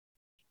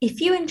If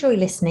you enjoy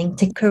listening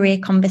to Career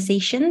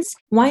Conversations,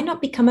 why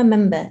not become a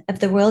member of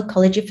the Royal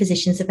College of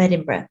Physicians of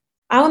Edinburgh?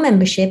 Our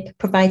membership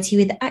provides you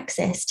with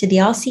access to the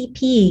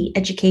RCPE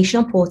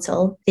educational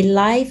portal, the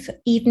live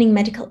evening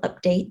medical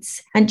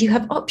updates, and you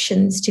have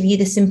options to view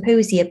the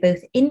symposia both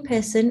in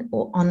person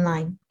or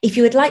online. If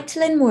you would like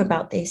to learn more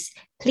about this,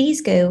 please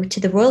go to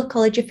the Royal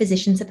College of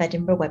Physicians of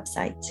Edinburgh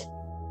website.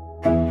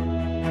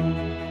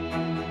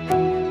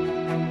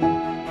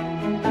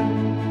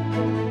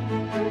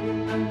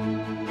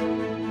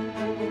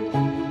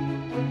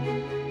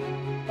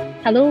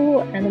 Hello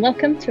and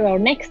welcome to our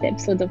next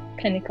episode of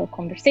Clinical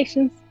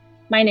Conversations.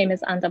 My name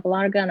is Anda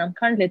Balarga and I'm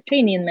currently a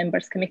Trainee and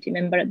Members Committee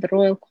member at the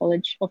Royal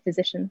College of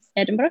Physicians,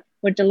 Edinburgh.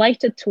 We're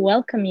delighted to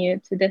welcome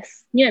you to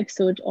this new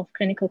episode of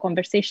Clinical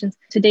Conversations.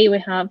 Today we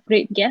have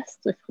great guests.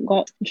 We've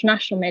got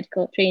international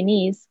medical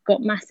trainees,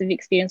 got massive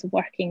experience of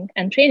working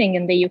and training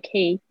in the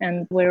UK,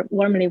 and we're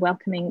warmly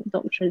welcoming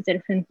Dr.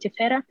 Zerfin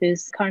Tefera,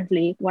 who's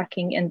currently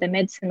working in the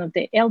Medicine of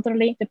the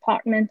Elderly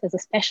department as a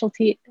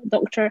specialty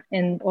doctor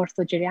in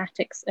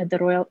orthogeriatrics at the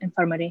Royal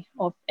Infirmary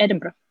of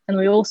Edinburgh. And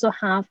we also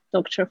have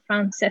Dr.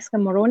 Francesca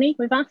Moroni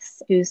with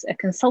us, who's a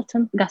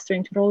consultant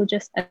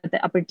gastroenterologist at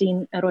the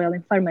Aberdeen Royal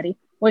Infirmary.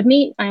 With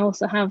me, I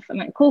also have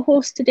my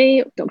co-host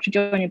today, Dr.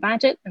 Johnny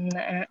Badgett, and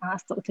I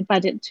asked Dr.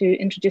 Badgett to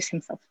introduce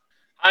himself.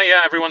 Hi,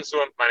 everyone.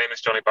 So my name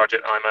is Johnny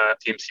Bargett. I'm a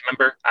TMC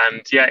member.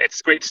 And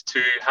it's great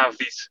to have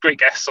these great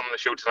guests on the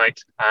show tonight.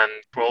 And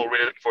we're all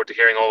really looking forward to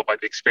hearing all about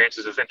the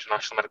experiences of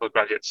international medical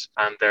graduates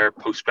and their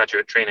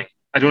postgraduate training.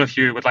 I don't know if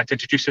you would like to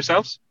introduce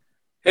yourselves.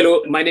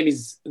 Hello, my name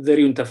is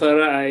Zerfin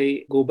Tefera.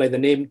 I go by the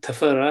name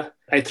Tefera.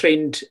 I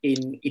trained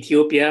in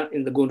Ethiopia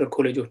in the Gondar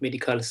College of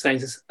Medical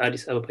Sciences,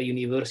 Addis Ababa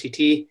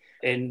University.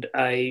 And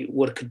I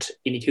worked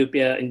in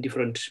Ethiopia in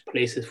different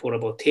places for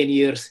about 10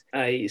 years.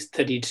 I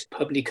studied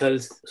public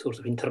health, sort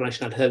of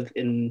international health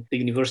in the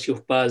University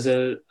of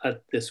Basel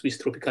at the Swiss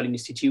Tropical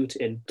Institute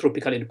and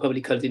Tropical and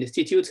Public Health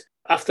Institute.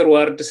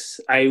 Afterwards,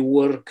 I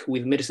worked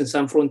with Medicine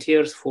Sans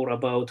Frontiers for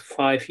about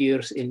 5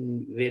 years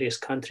in various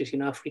countries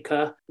in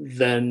Africa.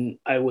 Then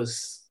I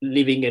was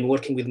living and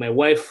working with my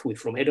wife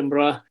from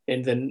Edinburgh.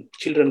 And then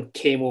children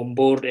came on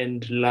board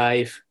and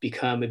life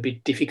became a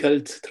bit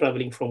difficult,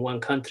 traveling from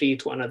one country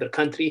to another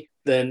country.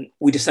 Then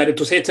we decided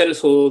to settle.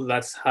 So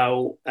that's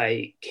how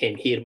I came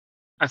here.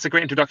 That's a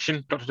great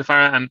introduction, Dr.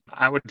 Tefera. And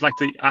I would like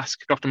to ask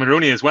Dr.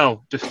 Moroni as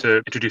well, just to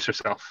introduce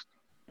herself.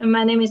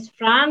 My name is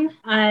Fran.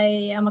 I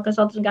am a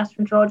consultant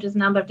gastroenterologist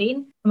in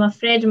Aberdeen. I'm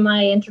afraid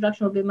my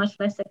introduction will be much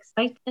less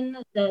exciting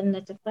than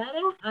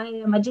Tefera. I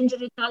am a ginger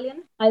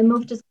Italian. I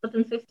moved to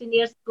Scotland 15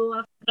 years ago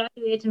after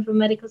graduating from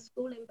medical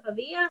school in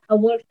Pavia. I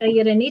worked a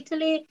year in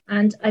Italy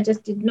and I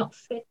just did not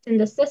fit in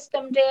the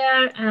system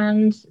there.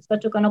 And so I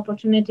took an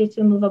opportunity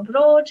to move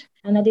abroad.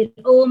 And I did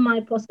all my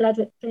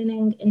postgraduate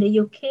training in the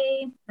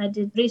UK. I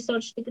did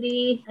research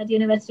degree at the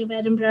University of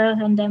Edinburgh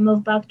and I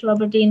moved back to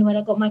Aberdeen where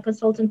I got my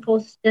consultant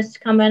post just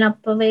coming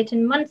up of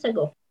 18 months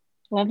ago.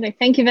 Lovely.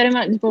 Thank you very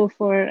much both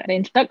for the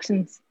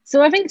introductions.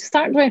 So I think to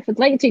start with, I'd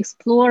like to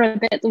explore a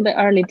bit of the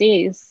early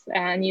days.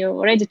 And you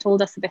already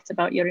told us a bit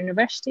about your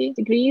university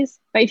degrees.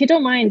 But if you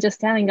don't mind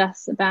just telling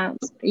us about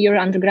your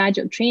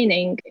undergraduate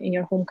training in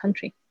your home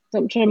country.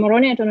 Dr.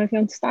 Moroni, I don't know if you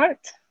want to start.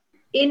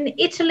 In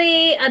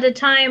Italy, at the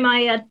time I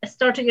had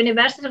started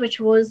university,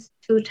 which was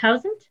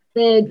 2000.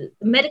 The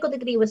medical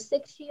degree was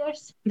 6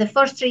 years. The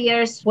first 3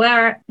 years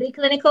were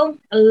preclinical,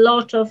 a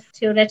lot of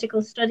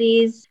theoretical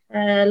studies,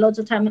 lots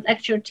of time at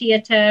lecture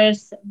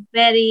theatres,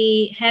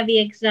 very heavy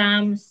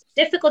exams.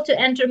 Difficult to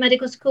enter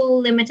medical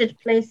school, limited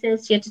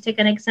places. You had to take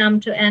an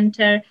exam to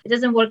enter. It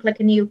doesn't work like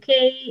in the UK.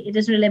 It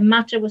doesn't really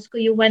matter what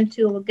school you went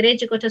to or what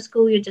grade you go to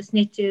school. You just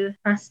need to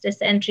pass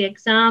this entry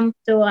exam.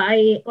 So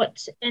I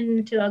got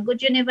into a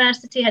good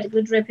university, had a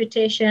good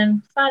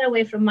reputation, far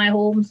away from my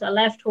home. So I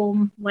left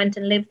home, went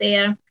and lived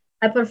there.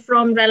 I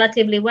performed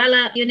relatively well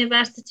at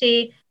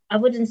university. I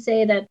wouldn't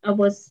say that I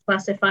was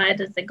classified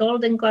as the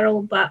golden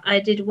girl, but I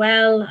did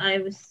well. I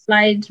was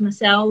applied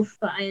myself.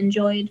 I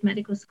enjoyed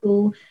medical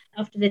school.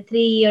 After the 3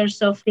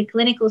 years of the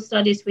clinical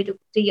studies, we took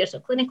 3 years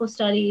of clinical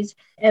studies.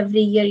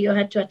 Every year you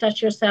had to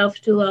attach yourself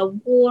to a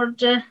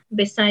ward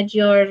beside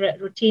your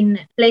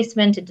routine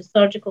placement into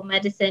surgical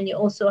medicine. You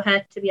also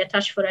had to be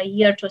attached for a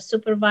year to a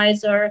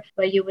supervisor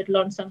where you would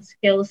learn some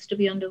skills to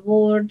be on the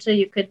ward. So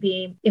you could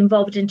be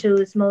involved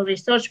into small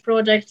research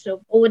projects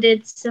or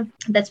audits.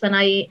 That's when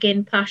I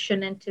gained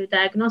passion into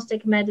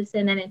diagnostic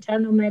medicine and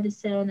internal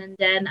medicine. And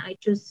then I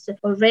chose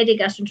already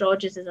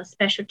gastroenterology as a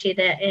specialty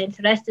that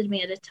interested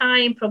me at the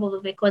time, probably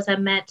because I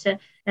met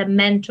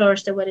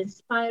mentors that were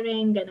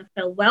inspiring and I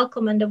felt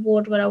welcome in the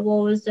ward where I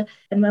was.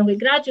 And when we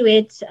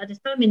graduate, at the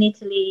time in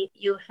Italy,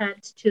 you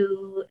had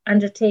to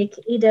undertake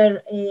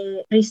either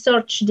a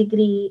research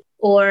degree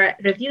or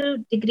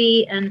review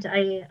degree. And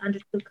I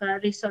undertook a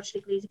research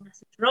degree in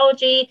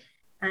gastroenterology.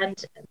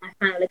 And my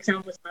final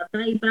exam was my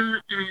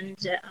VIBA, and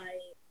I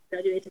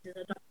graduated as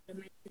a doctor of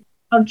medicine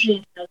surgery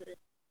in 2000.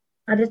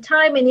 At the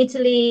time in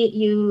Italy,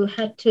 you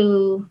had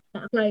to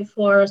apply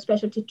for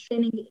specialty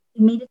training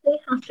immediately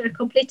after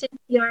completing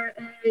your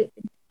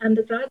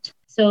undergrad.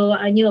 So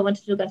I knew I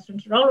wanted to do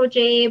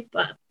gastroenterology,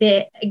 but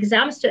the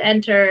exams to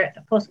enter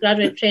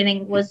postgraduate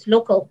training was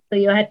local. So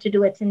you had to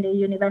do it in the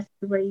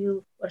university where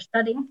you were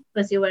studying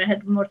because you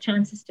had more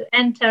chances to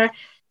enter.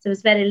 So it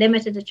was very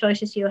limited, the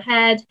choices you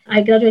had.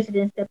 I graduated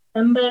in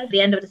September, the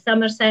end of the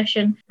summer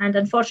session. And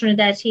unfortunately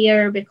that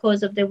year,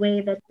 because of the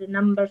way that the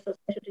numbers of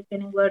specialty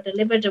training were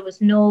delivered, there was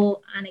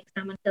no an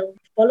exam until the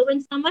following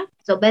summer.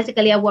 So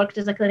basically I worked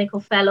as a clinical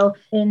fellow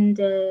in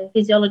the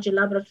physiology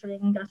laboratory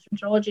in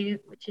gastroenterology,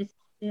 which is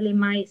really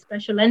my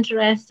special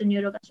interest in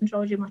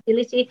neurogastroenterology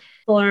motility,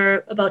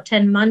 for about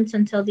 10 months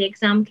until the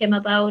exam came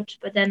about.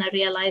 But then I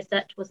realized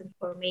that wasn't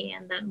for me.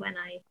 And then when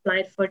I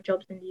applied for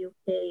jobs in the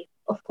UK,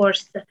 of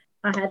course,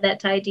 I had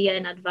that idea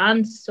in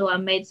advance. So I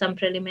made some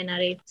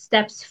preliminary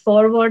steps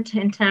forward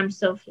in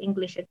terms of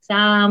English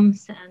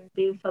exams and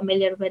being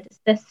familiar with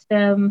the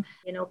system,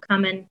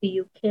 coming to the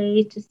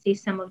UK to see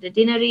some of the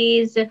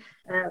deaneries.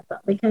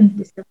 But we can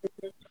discuss it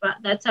later. But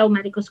that's how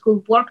medical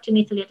school worked in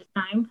Italy at the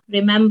time.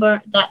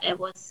 Remember that it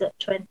was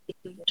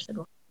 22 years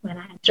ago when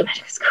I entered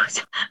medical school.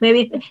 So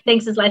maybe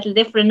things are slightly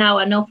different now.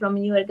 I know from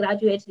when you were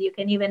graduated, you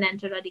can even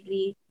enter a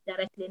degree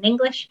directly in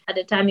English. At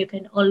the time, you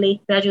can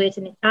only graduate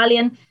in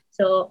Italian.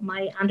 So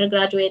my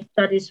undergraduate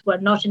studies were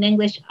not in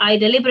English. I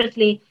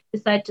deliberately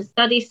decided to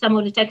study some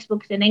of the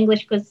textbooks in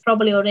English because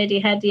probably already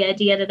had the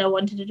idea that I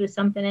wanted to do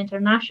something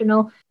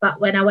international. But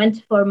when I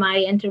went for my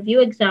interview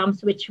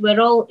exams, which were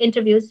all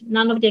interviews,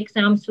 none of the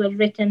exams were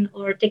written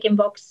or ticking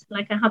box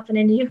like I happen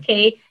in the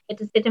UK.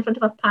 It is sit in front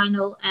of a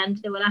panel and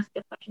they will ask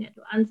you a question, you have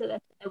to answer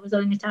it. It was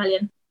all in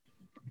Italian.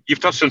 You've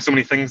touched on so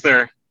many things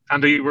there.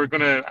 Andy, we're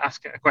going to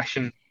ask a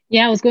question.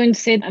 Yeah, I was going to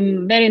say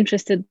I'm very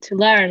interested to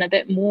learn a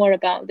bit more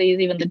about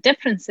even the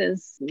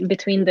differences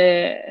between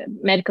the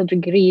medical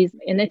degrees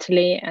in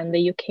Italy and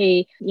the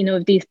UK,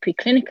 these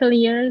preclinical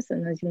years.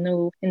 And as you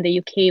know, in the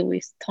UK, we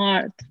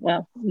start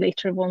with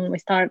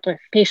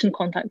patient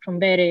contact from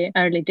very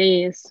early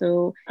days.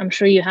 So I'm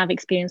sure you have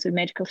experience with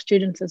medical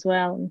students as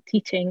well and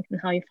teaching and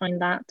how you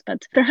find that.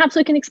 But perhaps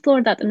we can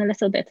explore that in a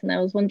little bit. And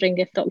I was wondering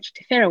if Dr.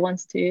 Tefera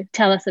wants to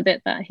tell us a bit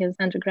about his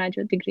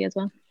undergraduate degree as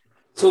well.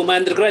 So my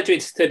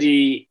undergraduate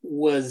study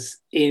was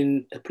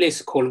in a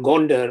place called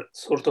Gondar,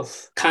 sort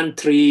of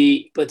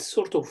country, but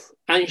sort of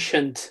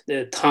ancient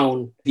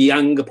town. The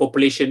young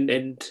population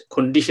and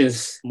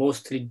conditions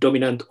mostly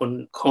dominant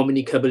on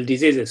communicable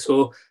diseases.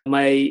 So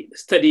my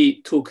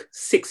study took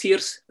 6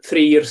 years,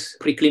 3 years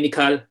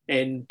preclinical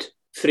and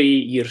 3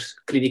 years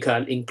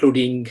clinical,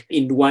 including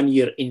in 1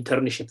 year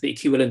internship, the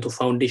equivalent of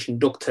foundation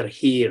doctor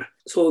here.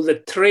 So the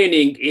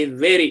training is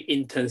very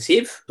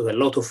intensive, with a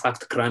lot of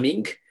fact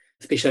cramming,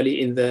 especially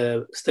in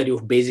the study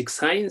of basic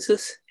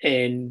sciences.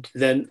 And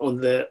then on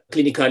the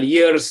clinical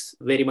years,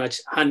 very much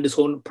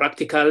hands-on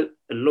practical,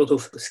 a lot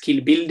of skill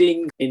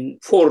building in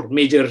 4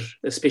 major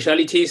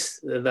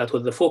specialties. That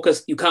was the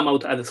focus. You come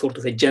out as a sort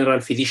of a general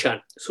physician.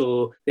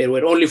 So there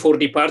were only 4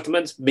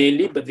 departments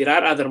mainly, but there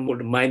are other more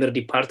minor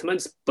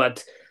departments.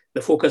 But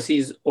the focus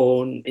is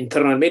on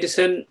internal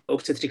medicine,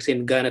 obstetrics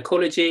and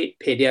gynecology,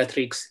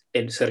 pediatrics,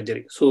 and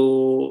surgery.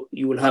 So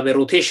you will have a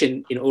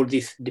rotation in all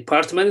these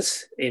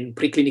departments in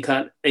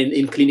preclinical and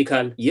in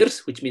clinical years,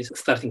 which means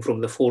starting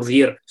from the 4th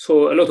year.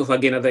 So a lot of,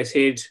 again, as I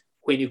said,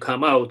 when you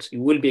come out,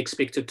 you will be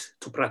expected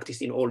to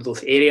practice in all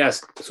those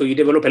areas. So you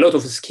develop a lot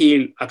of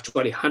skill,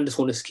 actually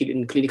hands-on skill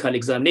in clinical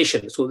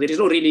examination. So there is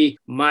not really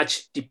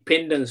much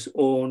dependence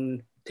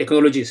on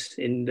technologies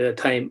in the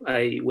time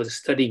I was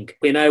studying.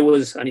 When I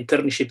was an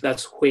internship,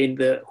 that's when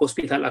the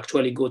hospital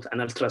actually got an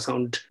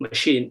ultrasound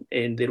machine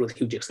and there was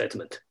huge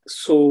excitement.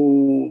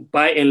 So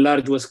by and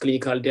large was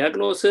clinical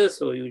diagnosis.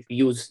 So you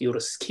use your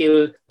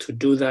skill to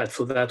do that.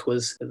 So that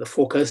was the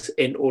focus,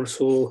 and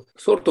also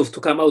sort of to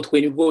come out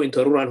when you go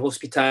into a rural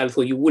hospital.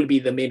 So you will be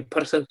the main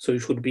person. So you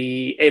should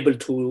be able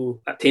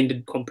to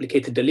attend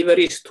complicated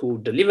deliveries, to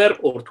deliver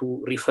or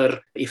to refer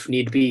if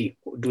need be,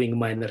 doing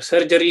minor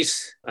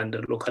surgeries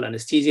under local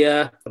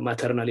anesthesia,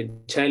 maternal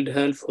and child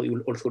health, or you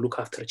will also look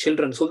after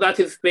children. So that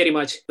is very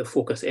much the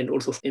focus, and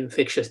also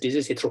infectious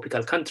disease, a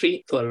tropical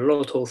country, so a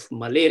lot of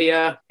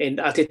malaria. And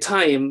at a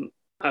time,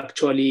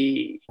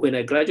 actually, when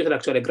I graduated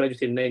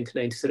in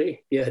 1993,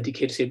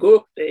 decades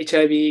ago, the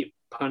HIV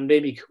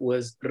pandemic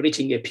was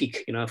reaching a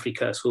peak in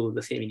Africa, so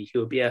the same in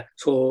Ethiopia.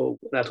 So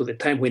that was the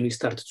time when we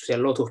started to see a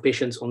lot of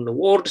patients on the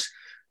wards.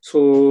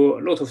 So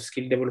a lot of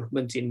skill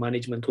development in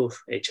management of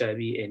HIV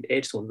and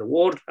AIDS on the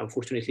ward.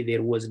 Unfortunately,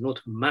 there was not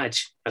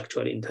much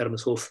actually in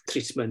terms of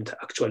treatment,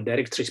 actual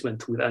direct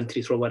treatment with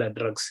antiretroviral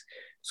drugs.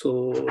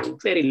 So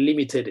very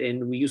limited,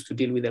 and we used to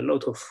deal with a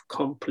lot of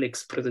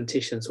complex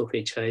presentations of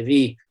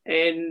HIV.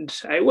 And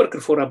I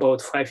worked for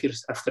about 5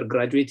 years after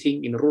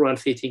graduating in rural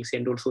settings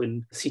and also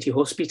in city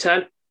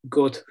hospital.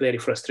 Got very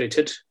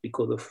frustrated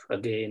because of,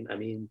 again,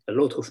 a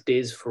lot of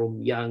days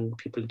from young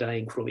people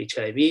dying from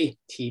HIV,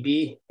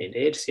 TB, and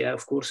AIDS,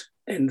 of course.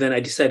 And then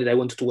I decided I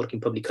wanted to work in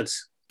public health.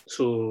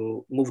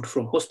 So moved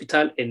from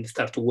hospital and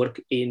started to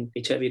work in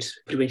HIV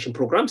prevention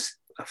programs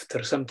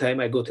after some time,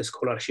 I got a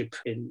scholarship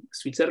in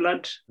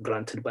Switzerland,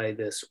 granted by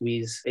the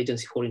Swiss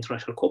Agency for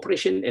International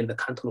Cooperation and the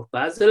Canton of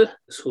Basel.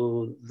 So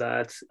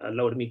that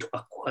allowed me to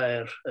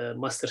acquire a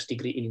master's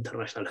degree in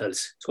international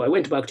health. So I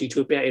went back to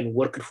Ethiopia and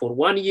worked for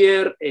 1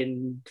 year and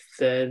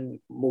then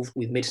moved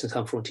with Medicine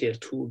Sans Frontières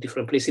to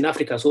different places in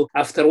Africa. So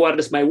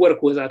afterwards, my work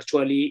was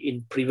actually in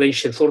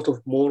prevention, sort of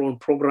more on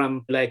program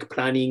like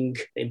planning,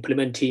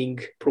 implementing,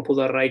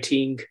 proposal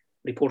writing,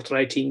 report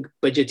writing,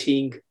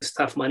 budgeting,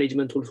 staff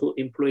management, also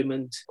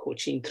employment,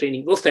 coaching,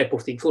 training, those type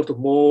of things, sort of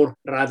more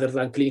rather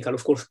than clinical,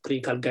 of course,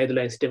 clinical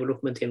guidelines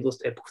development and those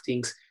type of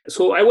things.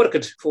 So I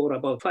worked for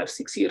about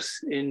 5-6 years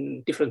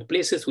in different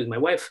places with my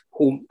wife,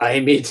 whom I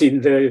met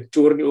in the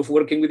journey of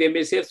working with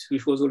MSF,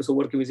 which was also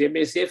working with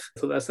MSF.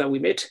 So that's how we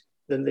met.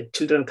 Then the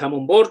children come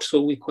on board,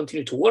 so we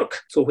continue to work.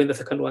 So when the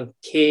second one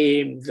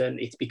came, then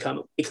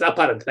it's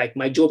apparent, like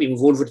my job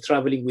involved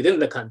traveling within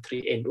the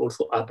country and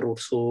also abroad.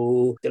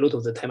 So a lot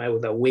of the time I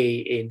was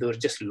away and they were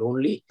just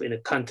lonely in a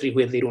country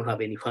where they don't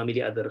have any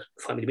family, other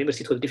family members.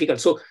 It was difficult.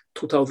 So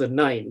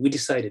 2009, we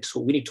decided,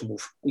 so we need to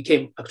move. We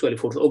came actually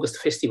for the August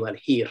Festival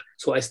here.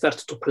 So I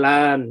started to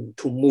plan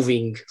to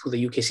moving to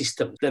the UK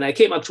system. Then I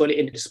came actually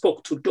and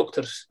spoke to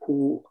doctors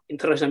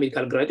international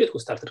medical graduates who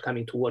started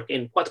coming to work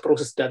and what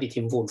process does it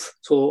involve.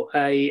 So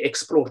I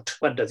explored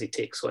what does it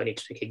take. So I need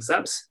to take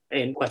exams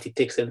and what it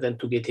takes and then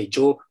to get a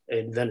job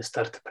and then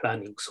start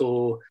planning.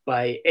 So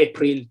by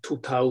April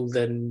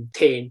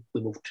 2010,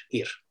 we moved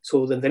here.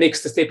 So then the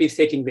next step is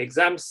taking the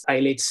exams,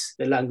 IELTS,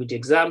 the language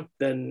exam,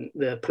 then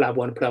the PLAB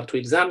 1, PLAB 2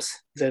 exams.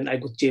 Then I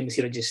got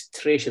GMC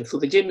registration. So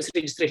the GMC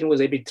registration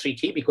was a bit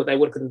tricky because I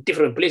worked in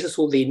different places.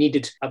 So they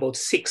needed about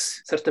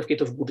 6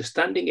 certificates of good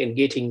standing, and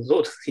getting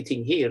those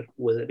sitting here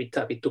was a bit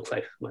tough. It took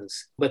 5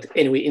 months. But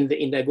anyway, in the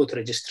end, I got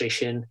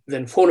registration.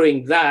 Then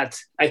following that,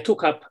 I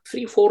took up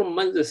 3-4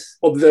 months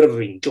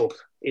observing job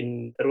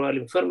in Royal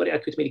Infirmary,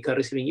 Acute Medical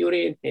Receiving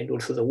Unit, and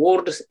also the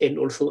wards, and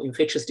also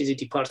Infectious Disease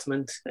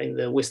Department in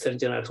the Western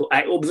General. So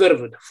I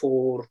observed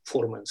for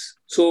 4 months.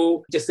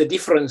 So just the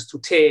difference to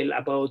tell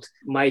about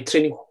my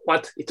training,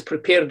 what it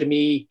prepared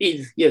me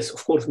is, yes,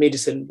 of course,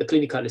 medicine, the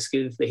clinical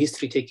skills, the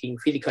history taking,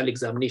 physical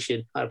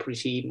examination are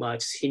pretty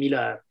much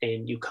similar.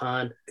 And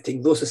I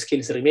think those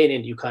skills remain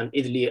and you can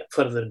easily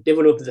further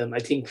develop them. I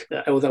think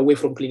I was away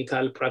from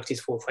clinical practice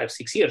for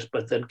 5-6 years,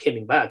 but then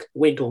coming back,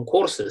 went on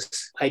courses.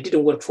 I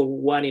didn't work for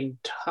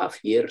 1.5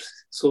 years.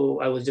 So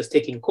I was just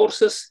taking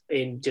courses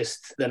and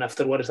just then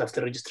afterwards,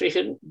 after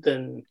registration,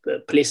 then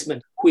the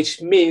placement,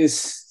 which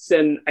means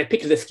then I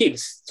picked the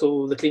skills,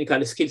 so the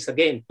clinical skills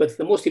again. But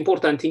the most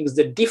important thing is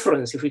the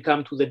difference. If we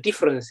come to the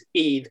difference,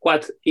 is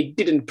what it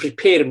didn't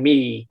prepare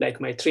me, like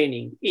my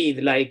training, is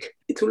like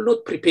it will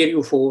not prepare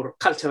you for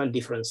cultural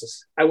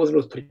differences. I was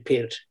not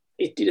prepared.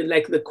 It didn't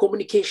like the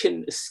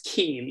communication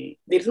skill.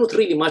 There's not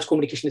really much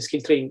communication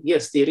skill training.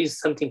 Yes, there is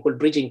something called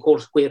bridging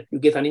course where you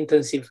get an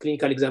intensive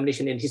clinical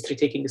examination and history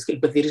taking skill,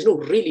 but there is no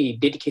really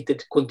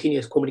dedicated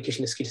continuous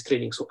communication skills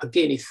training. So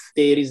again, if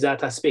there is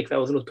that aspect, I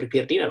was not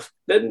prepared enough.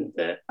 Then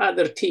the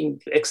other thing,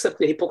 except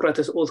the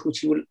Hippocrates Oath,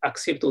 which you will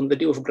accept on the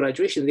day of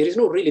graduation, there is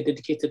no really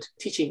dedicated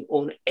teaching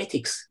on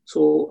ethics.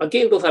 So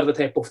again, those are the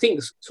type of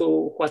things.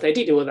 So what I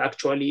did was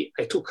actually,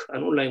 I took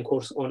an online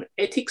course on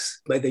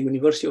ethics by the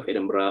University of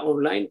Edinburgh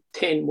online,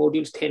 10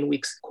 modules, 10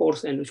 weeks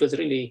course, and which was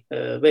really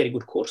a very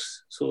good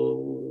course.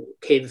 So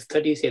case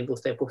studies and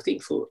those type of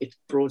things. So it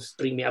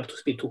bring me up to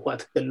speed to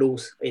what the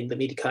laws and the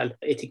medical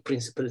ethic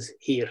principles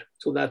here.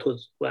 So that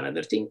was one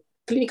other thing.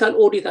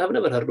 Clinical audit, I've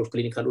never heard of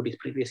clinical audit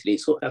previously.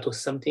 So that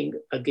was something,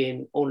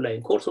 again,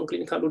 online course on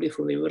clinical audit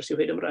from the University of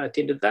Edinburgh. I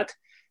attended that.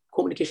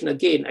 Communication,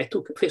 again, I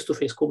took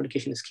face-to-face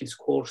communication skills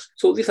course.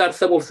 So these are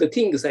some of the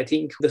things, I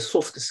think, the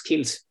soft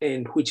skills,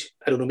 and which,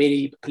 I don't know,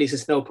 many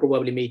places now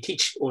probably may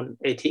teach on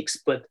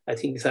ethics, but I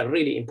think these are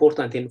really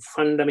important and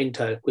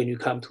fundamental when you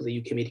come to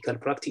the UK medical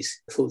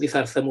practice. So these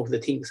are some of the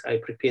things I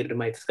prepared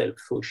myself.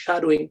 So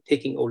shadowing,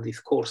 taking all these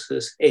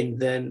courses, and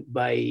then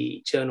by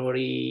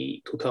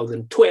January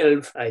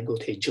 2012, I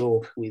got a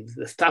job with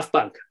the Staff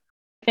Bank.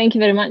 Thank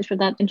you very much for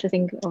that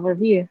interesting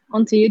overview.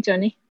 On to you,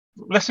 Johnny.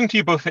 Listening to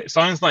you both, it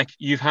sounds like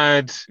you've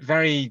had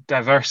very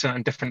diverse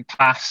and different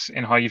paths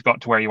in how you've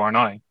got to where you are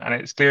now. And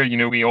it's clear,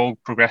 we all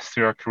progress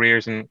through our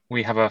careers and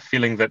we have a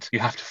feeling that you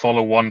have to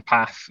follow one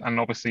path. And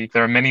obviously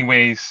there are many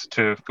ways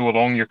to go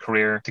along your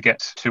career to get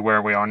to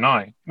where we are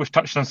now. We've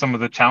touched on some of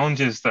the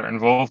challenges that are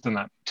involved in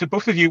that. To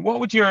both of you, what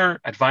would your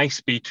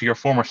advice be to your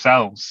former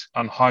selves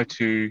on how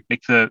to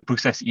make the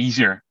process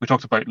easier? We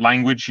talked about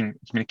language and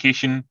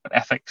communication, but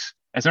ethics.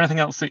 Is there anything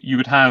else that you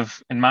would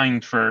have in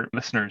mind for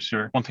listeners who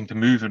are wanting to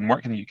move and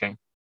work in the UK?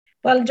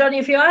 Well, Johnny,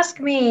 if you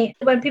ask me,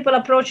 when people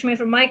approach me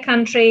from my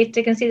country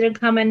to consider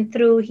coming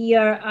through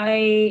here,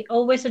 I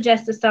always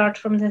suggest to start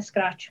from the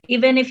scratch.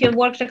 Even if you've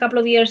worked a couple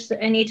of years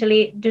in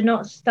Italy, do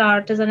not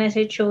start as an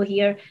SHO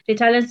here. The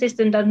Italian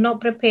system does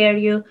not prepare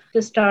you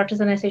to start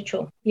as an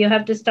SHO. You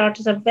have to start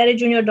as a very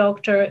junior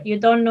doctor. You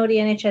don't know the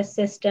NHS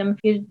system.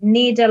 You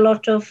need a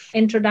lot of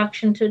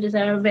introduction to the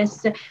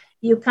service.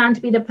 You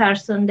can't be the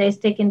person that's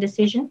taking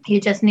decision. You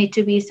just need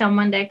to be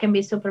someone that can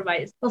be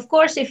supervised. Of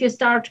course, if you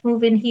start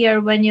moving here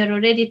when you're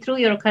already through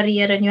your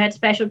career and you had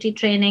specialty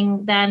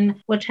training,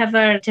 then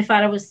whatever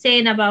Tefara was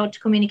saying about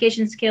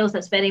communication skills,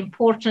 that's very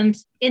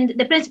important. In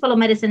the principle of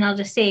medicine are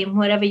the same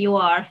wherever you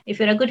are. If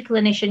you're a good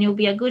clinician, you'll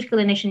be a good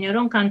clinician in your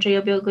own country,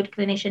 you'll be a good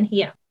clinician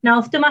here.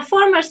 Now, to my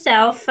former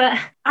self,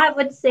 I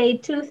would say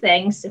two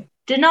things.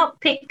 Do not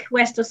pick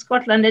West of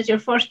Scotland as your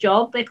first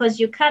job because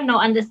you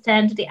cannot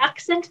understand the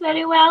accent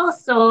very well.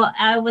 So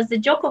I was the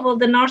joke of all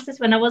the nurses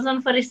when I was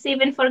on for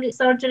receiving for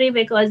surgery,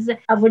 because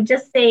I would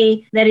just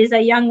say, there is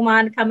a young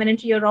man coming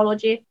into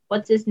urology.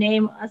 What's his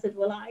name? I said,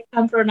 well, I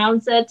can't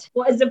pronounce it.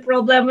 What is the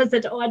problem? I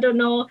said, I don't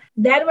know.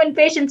 Then when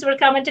patients were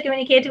coming to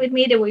communicate with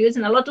me, they were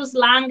using a lot of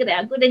slang that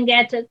I couldn't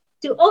get it.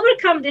 To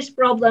overcome this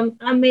problem,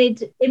 I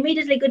made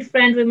immediately good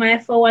friend with my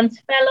FO1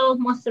 fellow,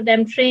 most of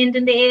them trained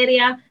in the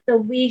area. So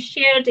we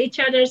shared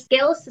each other's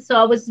skills. So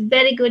I was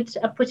very good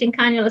at putting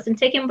cannulas and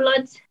taking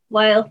bloods,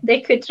 while they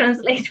could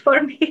translate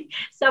for me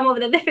some of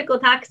the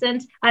difficult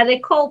accents. I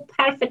recall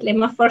perfectly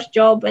my first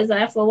job as a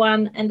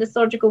FO1 in the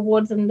surgical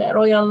wards in the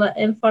Royal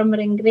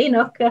Infirmary in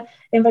Greenock,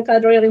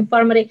 Inverclyde Royal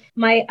Infirmary.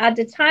 My, at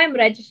the time,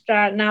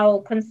 registrar, now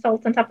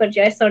consultant upper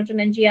GI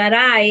surgeon in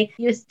GRI,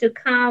 used to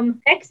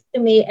come next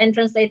to me and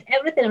translate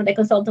everything the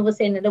consultant was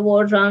saying in the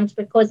ward rounds,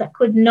 because I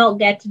could not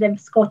get the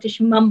Scottish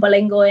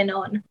mumbling going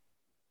on.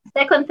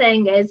 Second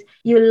thing is,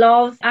 you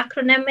love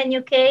acronym in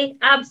UK.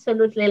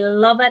 Absolutely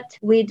love it.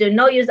 We do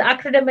not use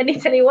acronym in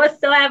Italy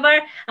whatsoever.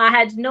 I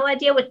had no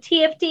idea what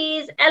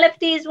TFTs,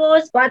 LFTs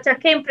was, but I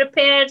came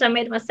prepared. I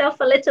made myself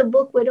a little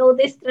book with all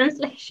these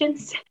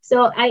translations.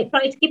 So I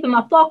try to keep in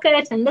my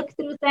pocket and look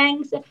through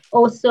things.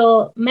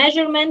 Also,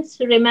 measurements.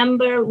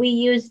 Remember, we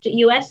used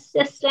US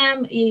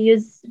system. You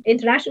use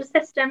international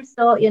systems.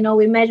 So,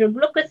 we measure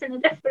glucose in a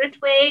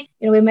different way.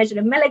 We measure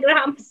in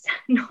milligrams,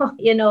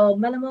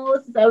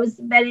 millimoles. So it was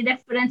very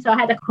different. So I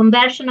had a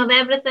conversion of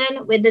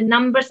everything with the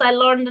numbers I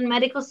learned in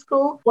medical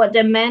school, what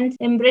they meant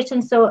in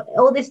Britain. So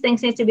all these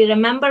things need to be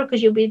remembered,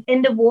 because you'll be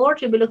in the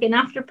ward, you'll be looking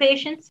after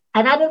patients.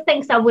 And other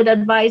things I would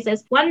advise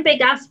is, one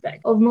big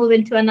aspect of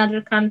moving to another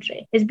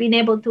country is being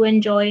able to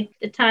enjoy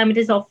the time it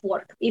is off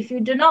work. If you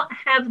do not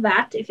have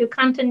that, if you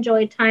can't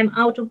enjoy time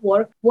out of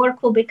work,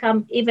 work will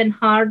become even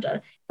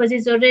harder, because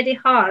it's already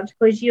hard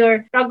because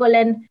you're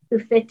struggling to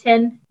fit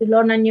in, to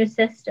learn a new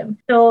system.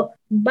 So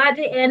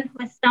buddy in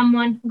with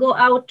someone, go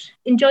out,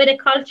 enjoy the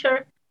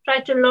culture, try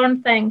to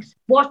learn things,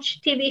 watch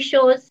TV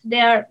shows.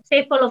 They are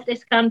staple of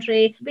this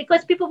country,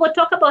 because people will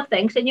talk about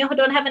things and you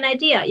don't have an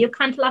idea. You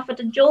can't laugh at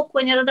a joke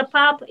when you're at a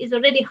pub. It's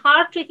already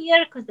hard to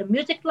hear because the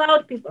music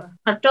loud, people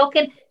are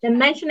talking, they're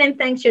mentioning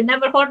things you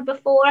never heard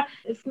before.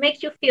 It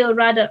makes you feel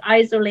rather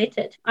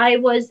isolated. I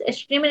was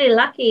extremely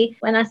lucky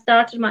when I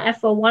started my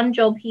FO1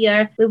 job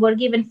here. We were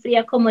given free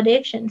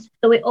accommodations.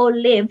 So we all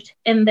lived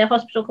in the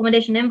hospital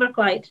accommodation in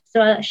Inverclyde.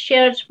 So I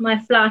shared my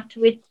flat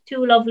with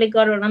two lovely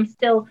girls.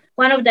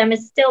 One of them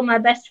is still my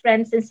best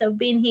friend since I've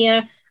been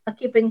here. I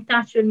keep in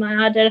touch with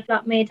my other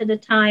flatmate at the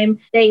time.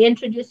 They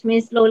introduced me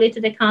slowly to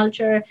the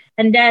culture.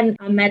 And then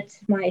I met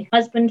my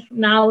husband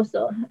now.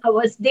 So I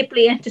was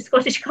deeply into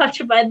Scottish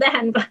culture by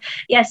then. But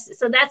yes,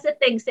 so that's the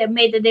things that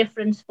made a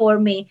difference for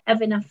me.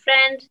 Having a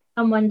friend,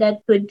 someone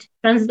that could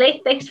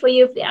translate things for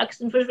you if the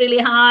accent was really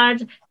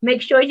hard.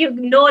 Make sure you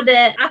know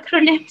the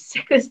acronyms,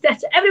 because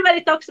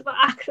everybody talks about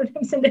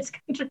acronyms in this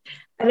country.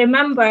 I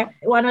remember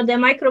one of the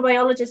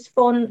microbiologists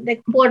phoned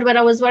the board where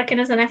I was working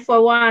as an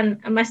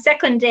FO1 on my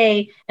second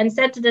day and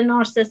said to the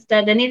nurses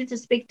that they needed to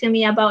speak to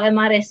me about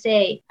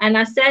MRSA. And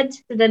I said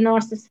to the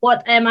nurses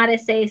what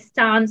MRSA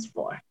stands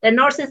for. The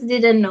nurses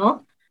didn't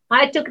know.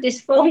 I took this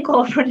phone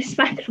call from this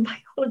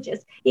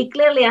microbiologist. He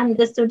clearly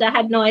understood I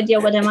had no idea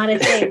what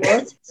MRSA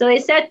was. So he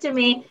said to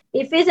me,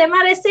 if it's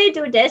MRSA,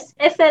 do this.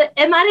 If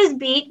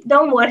MRSB,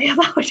 don't worry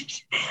about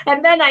it.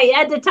 And then I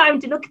had the time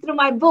to look through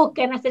my book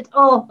and I said,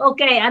 oh,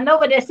 okay, I know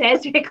what this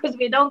says, because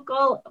we don't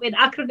call with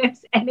acronyms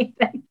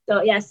anything.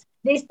 So yes,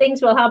 these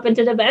things will happen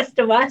to the best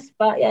of us.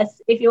 But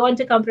yes, if you want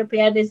to come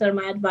prepared, these are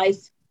my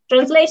advice.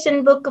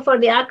 Translation book for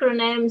the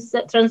acronyms,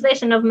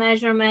 translation of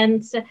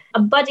measurements, a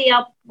buddy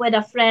up with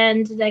a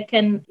friend that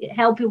can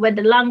help you with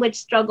the language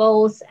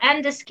struggles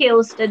and the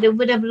skills that they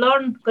would have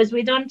learned, because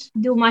we don't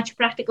do much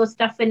practical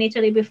stuff in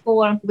Italy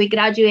before we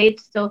graduate.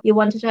 So you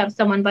wanted to have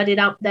someone buddied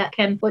up that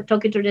can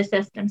talk you through the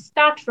system.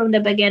 Start from the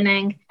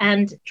beginning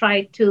and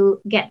try to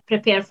get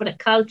prepared for the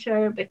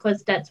culture,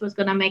 because that's what's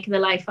going to make the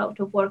life out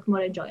of work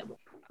more enjoyable.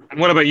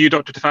 And what about you,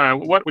 Dr. Tefara?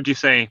 What would you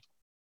say?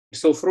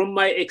 So from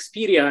my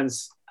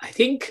experience, I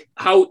think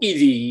how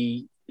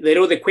easy,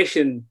 the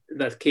question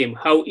that came,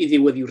 how easy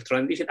was your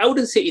transition? I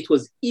wouldn't say it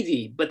was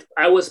easy, but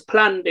I was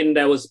planned and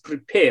I was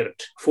prepared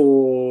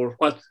for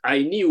what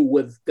I knew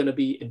was going to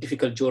be a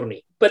difficult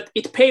journey. But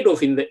it paid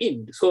off in the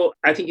end. So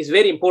I think it's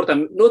very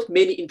important. Not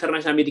many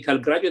international medical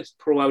graduates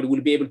probably will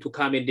be able to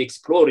come and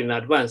explore in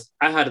advance.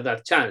 I had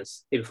that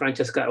chance. Maybe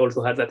Francesca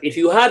also had that. If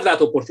you had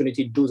that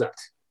opportunity, do that.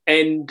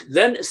 and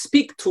then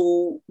speak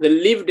to the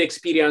lived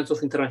experience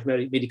of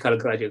international medical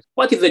graduates.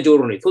 What is the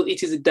journey? So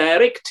it is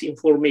direct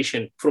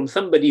information from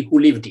somebody who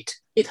lived it.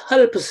 It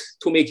helps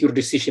to make your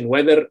decision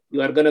whether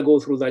you are going to go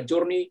through that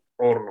journey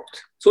or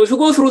not. So if you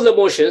go through the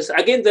motions,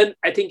 again, then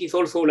I think it's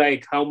also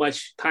like how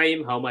much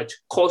time, how much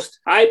cost.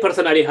 I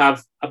personally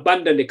have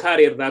abandoned a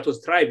career that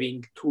was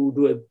striving to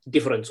do a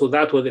different. So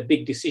that was a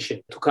big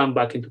decision to come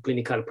back into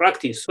clinical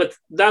practice. But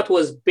that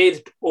was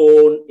based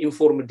on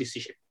informed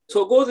decision.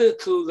 So go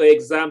through the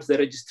exams, the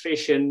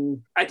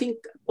registration. I think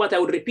what I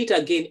would repeat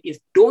again is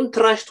don't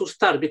rush to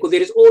start, because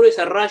there is always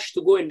a rush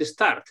to go and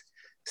start.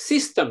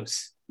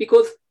 Systems,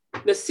 because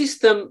the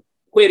system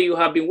where you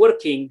have been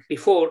working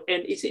before,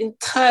 and it's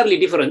entirely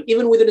different.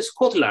 Even within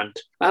Scotland,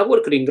 I have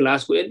worked in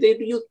Glasgow, and they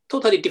use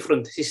totally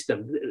different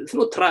system. There's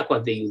no track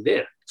what they use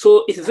there.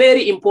 So it's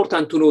very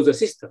important to know the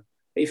system.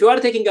 If you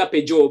are taking up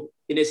a job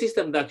in a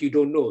system that you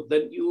don't know,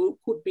 then you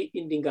could be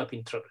ending up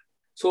in trouble.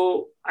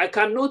 So I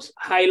cannot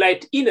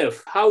highlight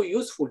enough how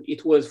useful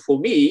it was for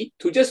me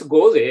to just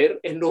go there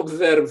and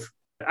observe.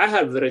 I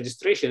have the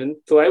registration,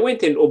 so I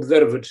went and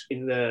observed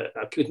in the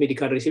acute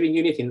medical receiving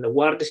unit in the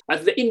ward.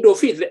 At the end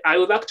of it, I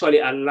was actually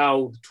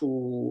allowed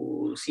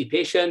to see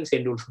patients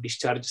and also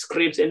discharge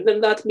scripts. And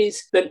then that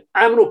means that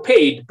I'm not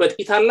paid, but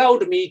it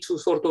allowed me to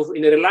sort of,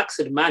 in a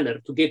relaxed manner,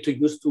 to get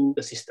used to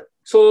the system.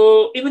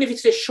 So even if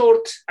it's a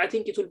short, I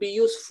think it will be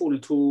useful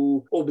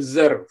to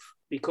observe.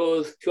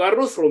 Because if you are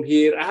not from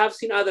here, I have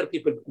seen other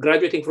people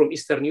graduating from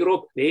Eastern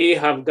Europe. They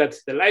have got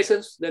the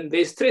license, then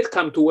they straight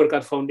come to work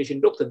at foundation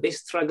doctor. They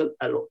struggle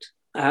a lot.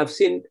 I have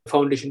seen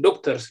foundation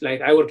doctors, like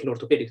I work in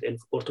orthopedics, and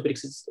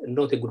orthopedics is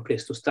not a good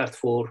place to start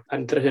for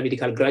an international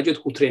medical graduate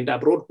who trained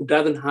abroad, who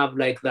doesn't have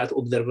like that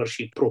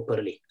observership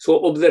properly.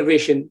 So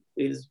observation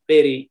is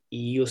very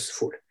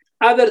useful.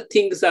 Other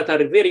things that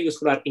are very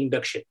useful are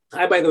induction.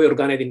 I, by the way,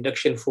 organize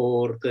induction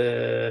for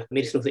the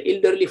medicine of the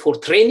elderly, for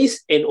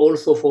trainees, and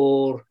also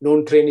for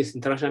non-trainees,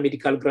 international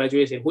medical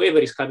graduates, and whoever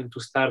is coming to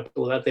start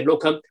or at the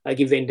locum, I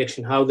give the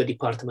induction how the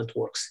department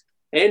works.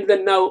 And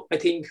then now I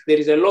think there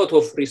is a lot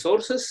of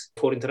resources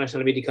for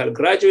international medical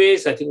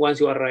graduates. I think once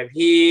you arrive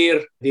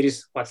here, there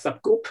is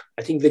WhatsApp group.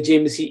 I think the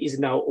JMC is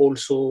now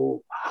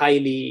also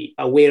highly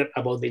aware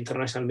about the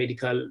international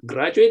medical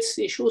graduates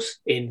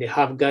issues, and they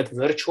have got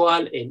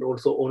virtual and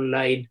also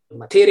online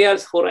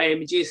materials for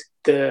IMGs.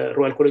 The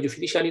Royal College of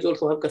Physicians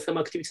also have got some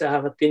activities. I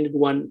have attended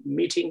one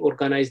meeting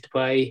organized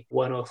by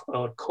one of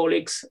our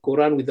colleagues,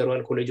 Goran, with the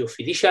Royal College of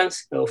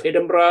Physicians of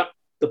Edinburgh.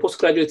 The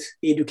Postgraduate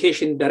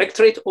Education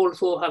Directorate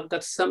also have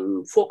got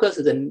some focus.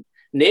 The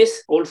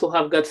NES also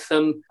have got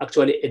some,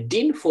 actually a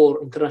dean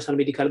for international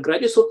medical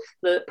graduates. So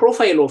the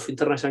profile of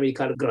international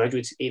medical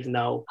graduates is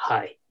now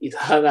high.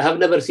 I have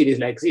never seen it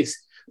like this.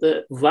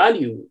 The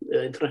value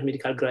international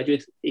medical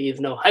graduates is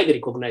now highly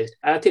recognized.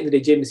 I attended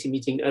a JMC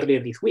meeting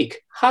earlier this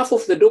week. Half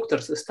of the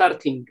doctors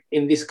starting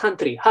in this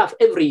country, half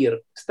every year,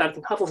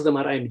 half of them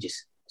are IMGs.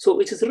 So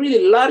it is a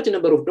really large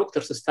number of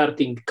doctors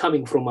starting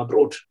coming from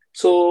abroad.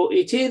 So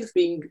it is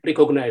being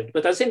recognized.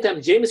 But at the same time,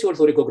 JMC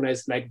also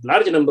recognized like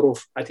large number of,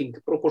 I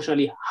think,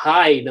 proportionally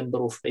high number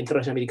of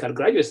international medical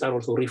graduates are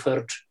also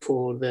referred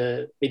for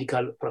the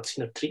medical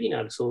practitioner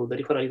tribunal. So the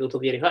referral is also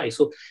very high.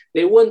 So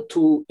they want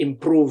to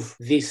improve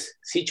this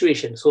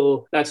situation.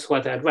 So that's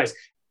what I advise.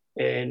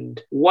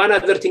 And one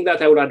other thing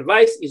that I would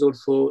advise is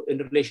also in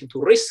relation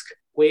to risk.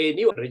 When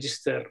you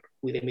register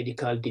with a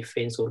medical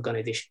defense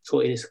organization. So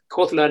in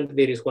Scotland,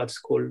 there is what's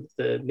called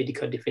the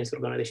Medical Defense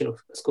Organization of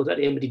Scotland,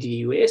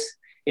 MDDUS.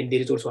 And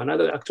there is also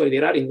another, actually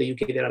there are in the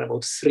UK, there are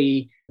about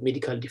 3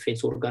 medical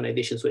defense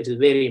organizations. So it is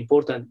very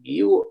important.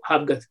 You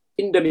have got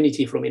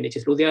indemnity from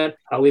NHS Lothian.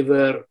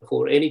 However,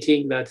 for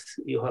anything that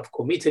you have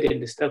committed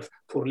and stuff,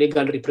 for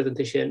legal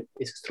representation,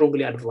 it's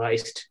strongly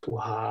advised to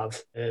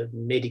have a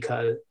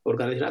medical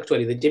organization.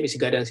 Actually, the JMC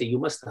guidance says you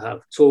must have.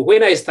 So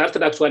when I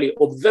started actually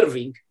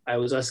observing, I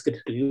was asked,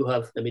 do you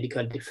have a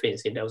medical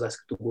defense? And I was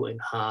asked to go and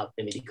have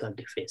a medical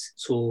defense.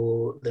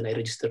 So then I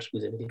registered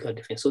with a medical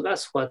defense. So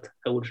that's what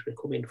I would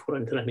recommend for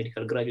an international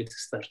medical graduate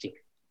starting.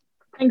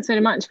 Thanks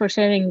very much for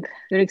sharing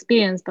your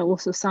experience, but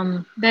also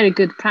some very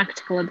good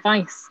practical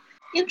advice.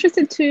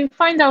 Interested to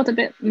find out a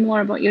bit more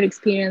about your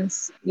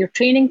experience, your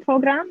training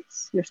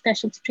programs, your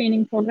specialty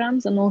training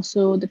programs, and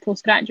also the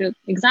postgraduate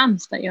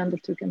exams that you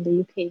undertook in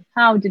the UK.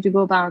 How did you go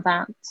about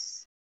that?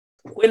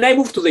 When I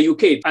moved to the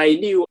UK, I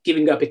knew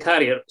giving up a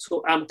career.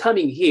 So I'm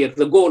coming here.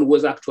 The goal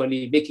was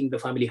actually making the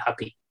family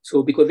happy.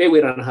 So because they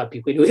were unhappy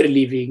when we were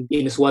living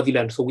in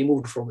Swaziland, so we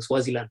moved from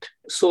Swaziland.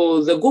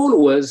 So the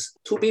goal was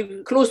to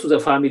be close to the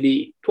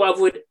family, to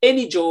avoid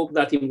any job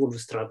that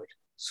involves travel.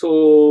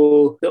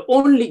 So the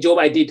only job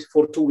I did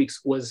for 2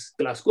 weeks was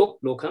Glasgow,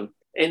 locum.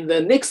 And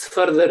the next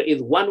further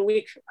is 1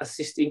 week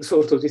assisting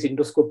sort of this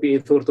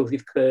endoscopy, sort of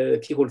this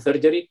keyhole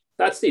surgery.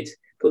 That's it.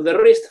 So the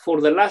rest,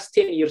 for the last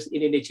 10 years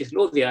in NHS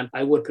Lothian,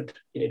 I worked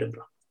in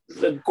Edinburgh.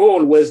 The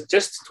goal was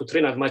just to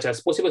train as much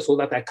as possible so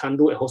that I can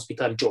do a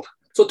hospital job.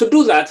 So to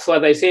do that, so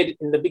as I said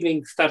in the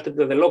beginning, started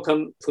with the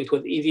locum, so it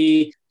was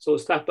easy. So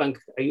staff bank,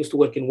 I used to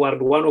work in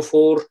Ward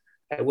 104.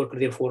 I worked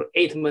there for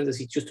 8 months.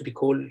 It used to be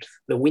called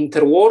the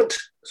winter ward.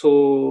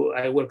 So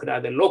I worked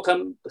at the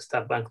locum, the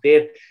staff bank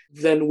there.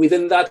 Then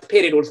within that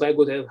period also, I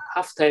got a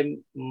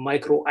half-time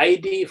micro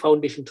ID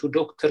foundation to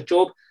doctor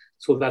job.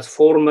 So that's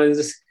 4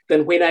 months.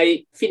 Then when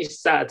I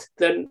finished that,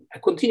 then I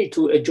continued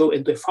to a job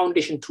into a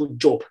foundation to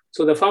job.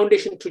 So the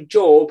foundation to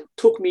job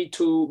took me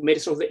to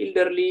medicine of the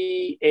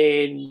elderly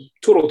and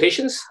 2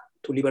 rotations,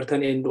 to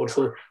Liberton and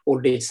also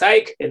old age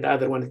psych, and the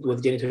other one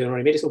was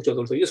genitourinary medicine, which was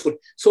also useful.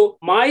 So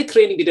my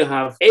training didn't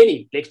have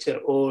any lecture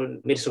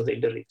on medicine of the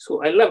elderly.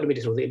 So I loved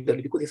medicine of the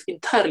elderly because it's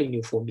entirely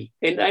new for me.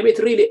 And I met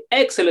really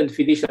excellent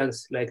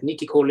physicians like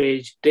Nikki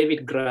College,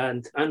 David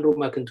Grant, Andrew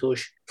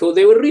McIntosh. So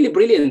they were really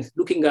brilliant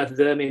looking at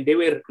them, and they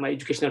were my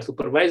educational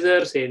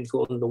supervisors and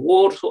so on the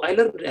ward. So I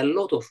learned a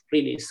lot of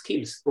really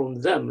skills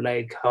from them,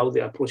 like how they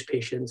approach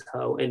patients,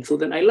 and so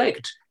then I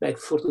liked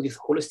sort of this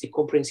holistic,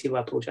 comprehensive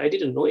approach. I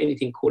didn't know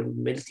anything called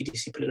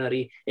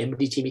multidisciplinary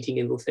MDT meeting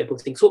and those type of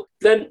things. So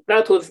then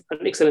that was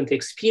an excellent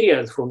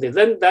experience from there.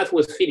 Then that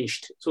was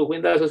finished. So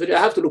when that was finished,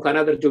 I have to look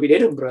another job in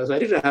Edinburgh. So I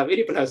didn't have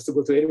any plans to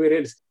go to anywhere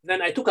else.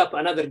 Then I took up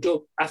another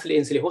job, Athley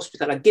Ainsley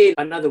Hospital. Again,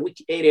 another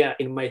weak area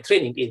in my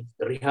training is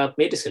rehab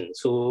medicine.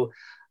 So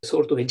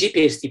sort of a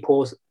GPST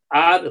post,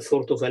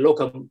 sort of a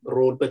locum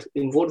role, but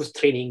involves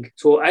training.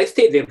 So I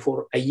stayed there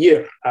for a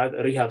year at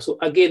rehab. So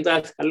again,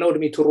 that allowed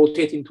me to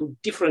rotate into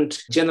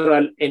different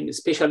general and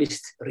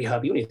specialist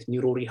rehab units,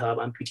 neuro rehab,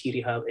 amputee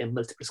rehab, and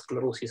multiple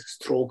sclerosis,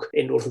 stroke,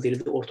 and also there is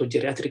the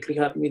orthogeriatric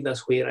rehab unit.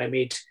 That's where I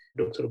met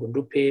Dr.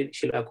 Gundupe,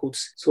 Sheila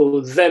Kutz. So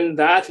then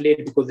that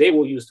led, because they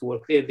were used to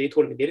work there, they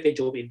told me there is a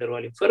job in the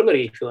Royal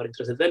Infirmary if you are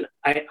interested. Then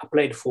I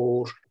applied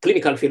for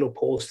clinical fellow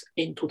post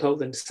in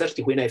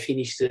 2030 when I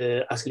finished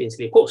the Athley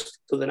Ainsley post.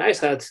 So then I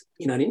sat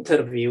in an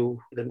interview,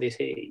 then they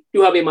say,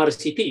 you have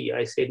MRCP?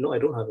 I said, no, I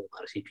don't have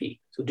MRCP.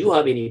 So do you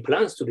have any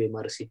plans to do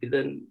MRCP?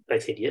 Then I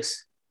said,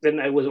 yes. Then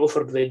I was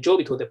offered the job.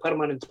 It was a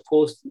permanent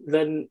post.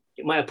 Then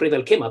my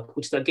appraisal came up,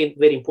 which is again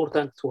very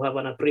important to have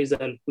an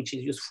appraisal, which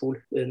is useful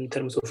in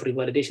terms of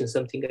revalidation,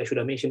 something I should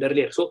have mentioned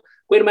earlier. So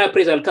when my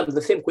appraisal comes,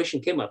 the same question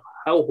came up.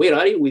 Where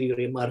are you with your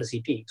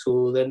MRCP?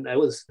 So then I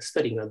was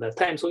studying at that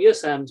time. So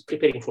yes, I'm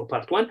preparing for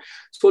part 1.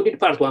 So did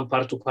part 1,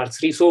 part 2, part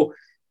 3. So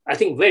I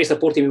think very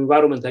supportive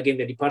environment. Again,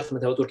 the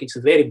department I was working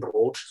is very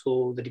broad.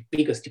 So the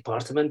biggest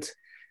department.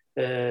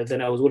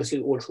 Then I was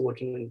also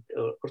working in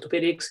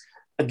orthopedics.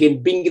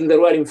 Again, being in the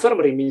Royal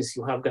Infirmary means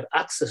you have got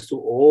access to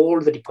all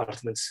the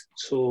departments.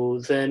 So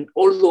then,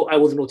 although I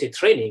was not a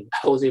training,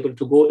 I was able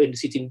to go and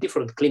sit in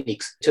different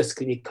clinics, chest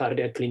clinic,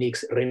 cardiac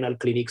clinics, renal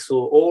clinics.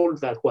 So all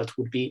that what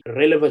would be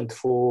relevant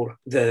for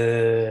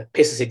the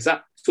PACES exam.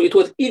 So it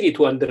was easy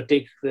to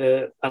undertake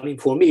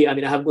for me,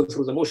 I have gone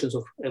through the motions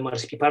of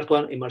MRCP Part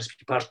 1,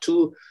 MRCP Part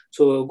 2.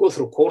 So go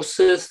through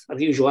courses as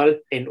usual,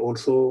 and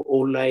also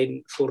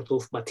online sort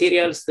of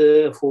materials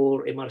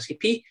for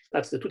MRCP.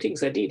 That's the 2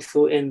 things I did.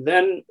 So, and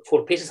then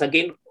for PACES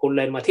again,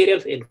 online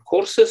materials and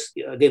courses.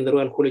 Again, the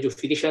Royal College of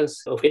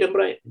Physicians of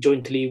Edinburgh,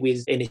 jointly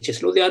with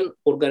NHS Lothian,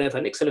 organized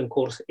an excellent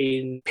course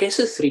in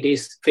PACES, 3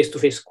 days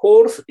face-to-face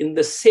course, in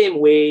the same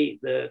way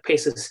the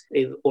PACES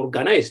is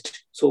organized.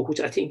 So, which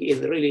I think is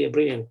really a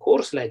brilliant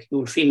course. Like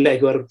you'll feel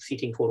like you are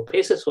sitting for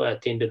PACES. So I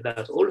attended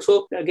that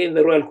also. Again,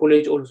 the Royal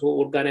College also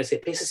organized a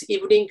PACES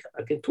evening,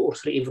 again 2 or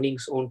 3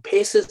 evenings on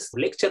PACES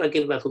lecture.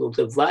 Again, that was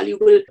also a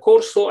valuable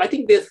course. So I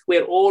think these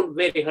were all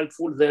very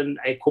helpful. Then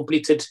I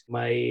completed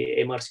my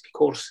MRCP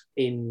course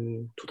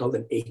in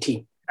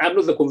 2018. I'm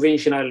not the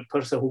conventional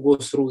person who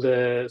goes through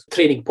the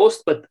training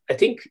post, but I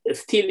think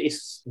still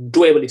it's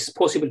doable. It's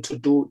possible to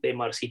do the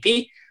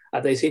MRCP.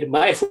 As I said,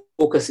 my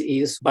focus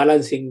is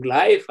balancing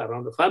life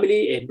around the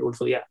family, and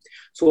also,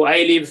 So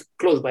I live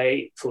close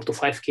by 4 to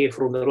 5K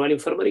from the Royal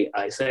Infirmary.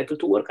 I cycle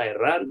to work, I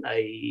run,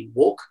 I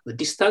walk the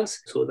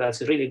distance. So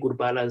that's a really good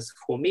balance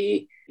for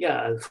me.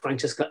 As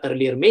Francesca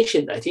earlier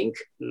mentioned, I think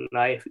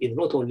life is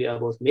not only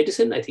about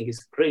medicine. I think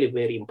it's really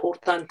very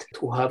important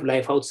to have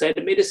life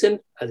outside medicine.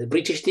 As a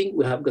British thing,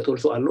 we have got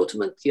also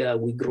allotment.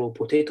 We grow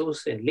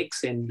potatoes and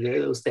leeks and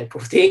those type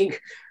of things.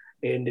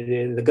 And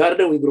in the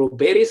garden, we grow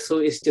berries. So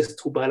it's just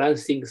to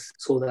balance things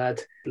so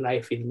that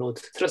life is not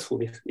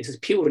stressful. If this is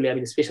purely,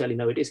 especially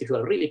nowadays, if you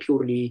are really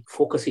purely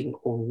focusing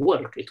on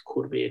work, it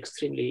could be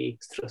extremely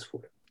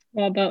stressful.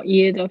 What about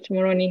you, Dr.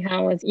 Moroni?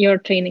 How was your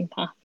training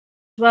path?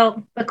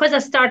 Well, because I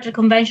started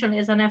conventionally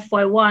as an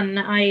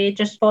FY1, I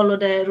just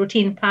followed a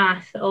routine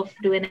path of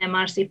doing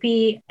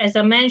MRCP. As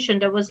I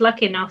mentioned, I was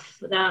lucky enough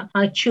that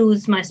I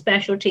chose my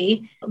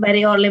specialty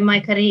very early in my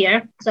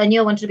career. So I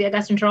knew I wanted to be a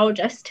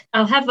gastroenterologist.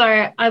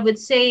 However, I would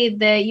say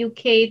the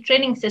UK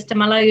training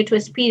system allows you to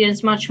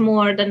experience much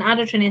more than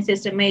other training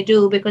systems may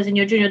do, because in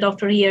your junior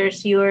doctor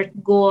years, you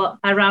go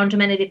around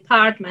many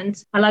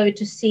departments, allow you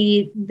to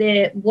see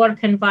the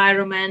work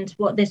environment,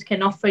 what this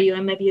can offer you,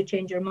 and maybe you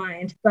change your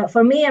mind. But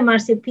for me, MRCP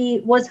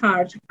MRCP was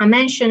hard. I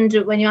mentioned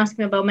when you asked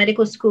me about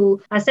medical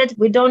school, I said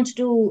we don't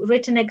do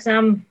written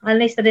exam, at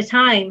least at the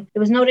time. There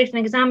was no written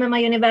exam in my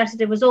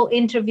university. It was all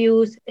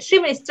interviews,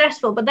 extremely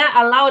stressful, but that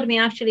allowed me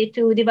actually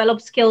to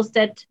develop skills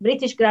that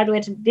British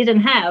graduates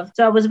didn't have.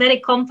 So I was very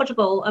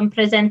comfortable in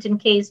presenting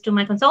case to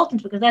my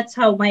consultants because that's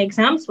how my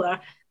exams were.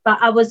 But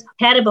I was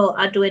terrible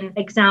at doing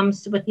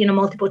exams with,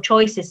 multiple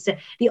choices.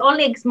 The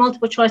only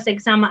multiple choice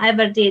exam I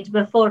ever did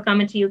before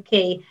coming to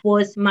UK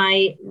was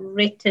my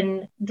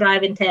written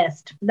driving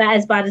test. That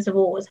as bad as it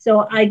was.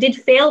 So I did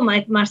fail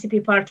my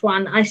MRCP Part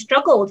 1. I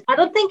struggled. I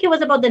don't think it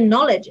was about the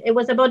knowledge. It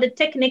was about the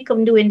technique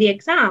of doing the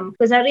exam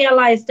because I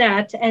realized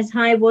that as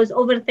I was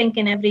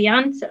overthinking every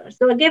answer.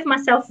 So I gave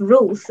myself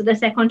rules the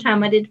second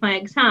time I did my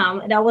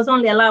exam, and I was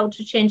only allowed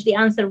to change the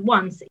answer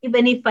once,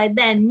 even if I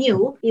then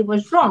knew it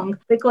was wrong,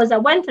 because I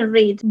went and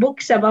read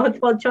books about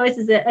multiple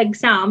choices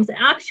exams.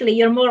 Actually,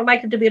 you're more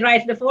likely to be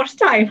right the first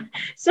time.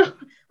 So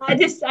I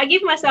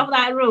give myself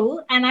that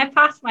rule and I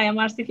passed my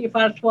MRCP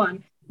Part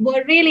 1.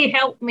 What really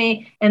helped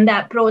me in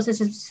that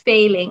process is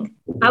failing.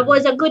 I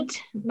was a good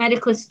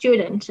medical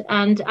student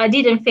and I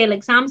didn't fail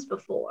exams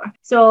before.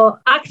 So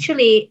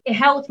actually, it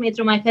helped me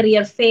through my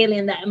career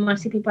failing that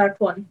MRCP Part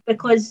 1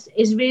 because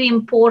it's really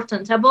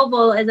important, above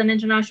all, as an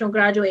international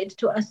graduate,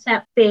 to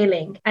accept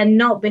failing, and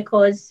not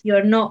because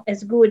you're not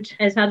as good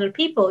as other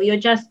people. You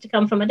just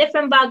come from a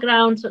different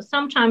background. So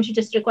sometimes you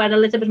just require a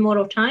little bit more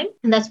of time.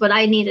 And that's what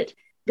I needed.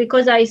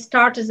 Because I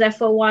started as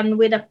F1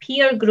 with a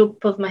peer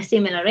group of my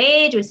similar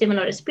age, with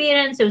similar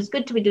experience, it was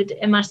good to do the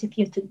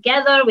MRCP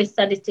together. We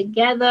studied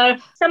together.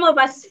 Some of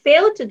us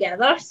failed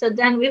together, so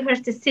then we were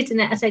to sit in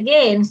it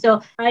again.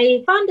 So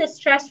I found it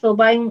stressful,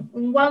 but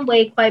in one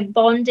way quite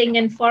bonding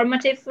and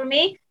formative for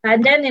me.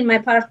 And then in my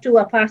Part 2,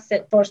 I passed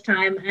it first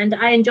time and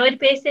I enjoyed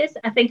PACES.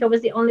 I think I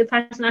was the only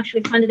person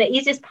actually finding the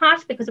easiest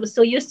part because I was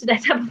so used to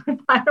that type of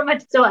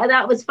environment. So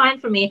that was fine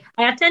for me.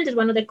 I attended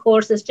one of the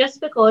courses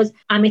just because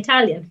I'm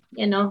Italian.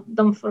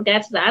 Don't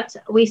forget that.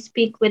 We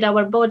speak with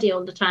our body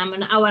all the time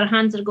and our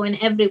hands are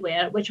going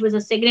everywhere, which was a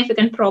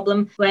significant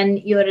problem when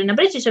you're in a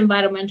British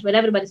environment where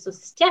everybody's so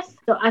stiff.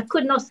 So I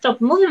could not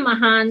stop moving my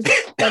hands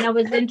when I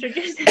was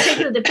introduced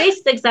to the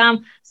PACES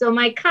exam. So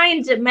my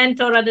kind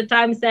mentor at the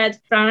time said,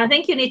 Fran, I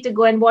think you need to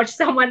go and watch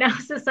someone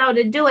else's how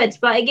to do it.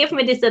 But he gave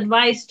me this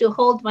advice to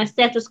hold my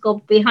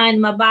stethoscope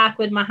behind my back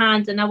with my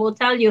hands. And I will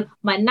tell you,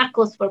 my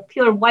knuckles were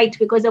pure white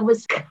because I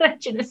was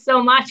scratching it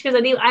so much because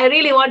I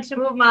really wanted to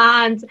move my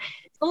hands.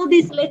 All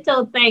these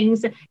little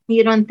things,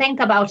 you don't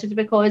think about it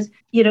because,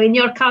 in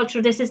your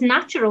culture, this is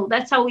natural.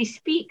 That's how we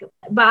speak.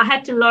 But I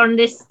had to learn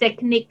these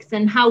techniques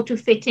and how to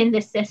fit in the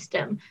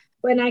system.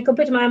 When I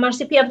completed my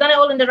MRCP, I've done it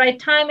all in the right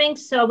timing.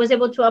 So I was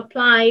able to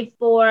apply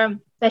for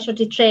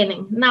specialty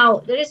training. Now,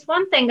 there is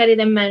one thing I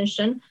didn't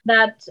mention,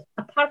 that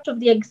a part of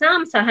the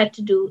exams I had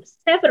to do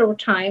several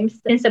times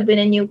since I've been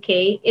in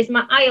UK is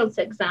my IELTS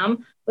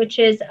exam, which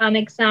is an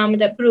exam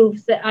that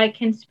proves that I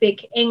can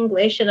speak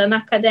English in an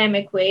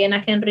academic way and I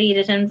can read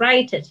it and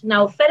write it.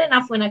 Now, fair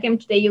enough, when I came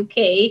to the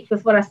UK,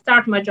 before I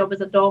started my job as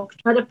a doctor,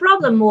 but the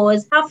problem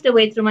was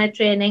halfway through my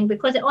training,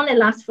 because it only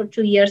lasts for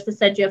 2 years, they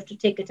said you have to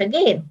take it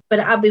again. But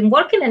I've been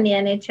working in the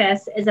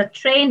NHS as a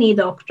trainee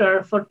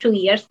doctor for 2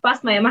 years,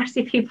 passed my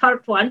MRCP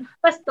Part 1,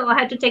 but still I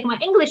had to take my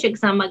English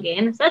exam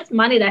again. So that's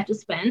money that I had to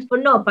spend for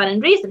no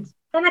apparent reasons.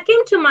 Then I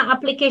came to my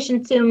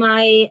application to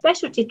my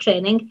specialty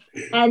training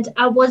and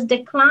I was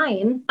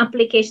declined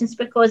applications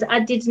because I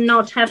did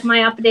not have my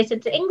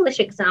updated English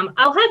exam.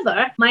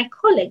 However, my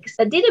colleagues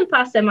that didn't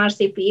pass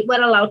MRCP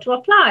were allowed to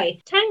apply.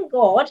 Thank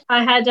God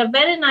I had a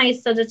very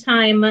nice, at the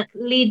time,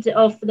 lead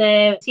of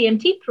the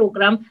CMT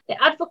program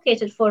that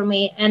advocated for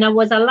me, and I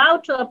was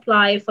allowed to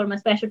apply for my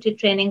specialty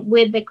training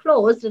with the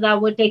clause that I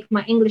would take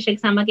my English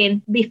exam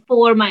again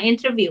before my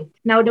interview.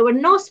 Now, there were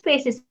no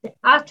spaces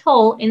at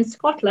all in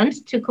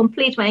Scotland to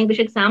complete my English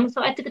exam, so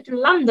I had to go to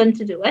London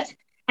to do it.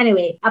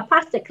 Anyway, I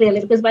passed it clearly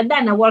because by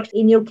then I worked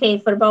in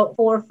UK for about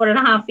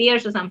 4.5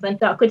 years or something,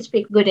 so I could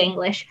speak good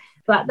English.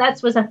 But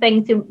that was a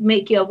thing to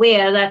make you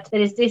aware that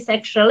there is this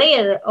extra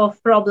layer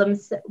of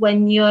problems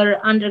when your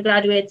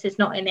undergraduate is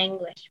not in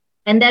English.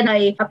 And then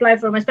I applied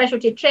for my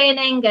specialty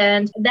training,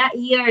 and that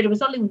year there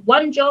was only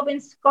one job in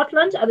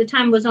Scotland. At the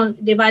time it was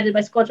divided by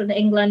Scotland,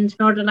 England,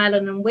 Northern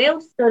Ireland and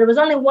Wales. So there was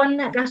only one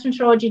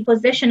gastroenterology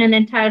position in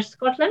entire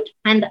Scotland,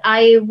 and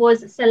I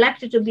was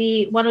selected to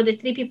be one of the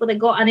 3 people that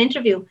got an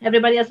interview.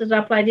 Everybody else that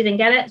applied didn't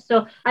get it.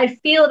 So I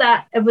feel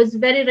that it was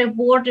very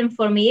rewarding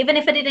for me. Even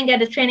if I didn't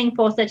get a training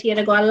post that year,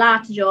 I got a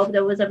LAT job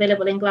that was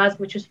available in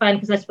Glasgow, which was fine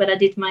because that's where I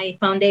did my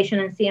foundation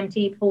and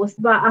CMT post.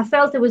 But I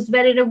felt it was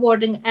very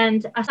rewarding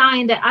and a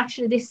sign that actually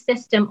this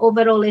system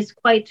overall is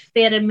quite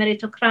fair and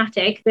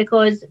meritocratic,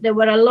 because there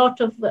were a lot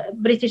of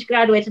British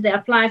graduates that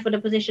applied for the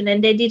position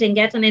and they didn't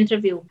get an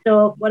interview.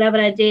 So whatever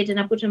I did and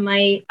I put in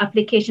my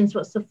applications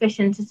was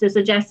sufficient to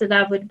suggest that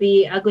I would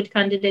be a good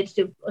candidate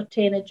to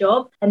obtain a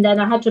job. And then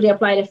I had to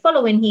reapply the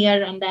following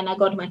year, and then I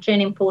got my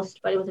training post,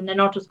 but it was in the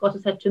North of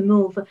Scotland, had to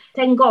move.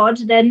 Thank God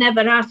they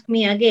never asked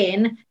me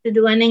again to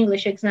do an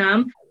English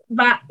exam.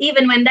 But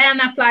even when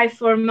then I applied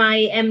for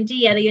my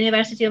MD at the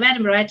University of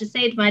Edinburgh, I had to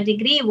say my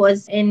degree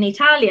was in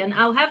Italian.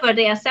 However,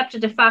 they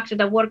accepted the fact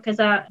that I work as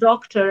a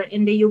doctor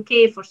in the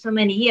UK for so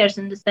many years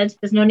and said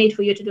there's no need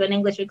for you to do an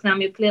English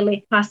exam. You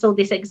clearly passed all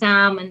this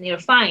exam and you're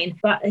fine.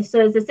 But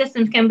so the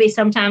system can be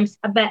sometimes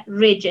a bit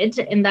rigid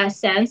in that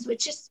sense,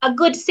 which is a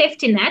good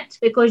safety net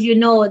because you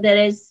know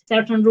there is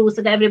certain rules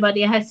that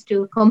everybody has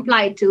to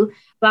comply to.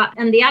 But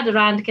on the other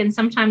hand, can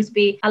sometimes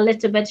be a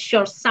little bit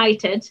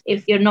short-sighted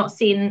if you're not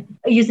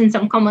using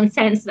some common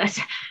sense that,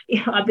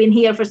 I've been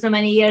here for so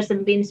many years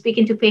and been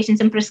speaking to patients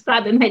and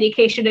prescribing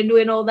medication and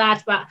doing all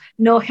that, but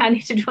no, I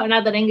need to do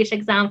another English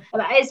exam.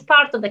 But it's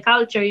part of the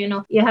culture,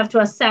 you have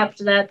to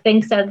accept that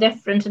things are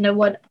different than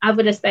what I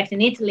would expect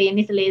in Italy. In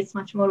Italy, it's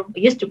much more,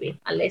 it used to be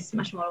at least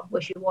much more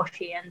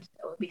wishy-washy and it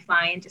will be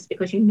fine just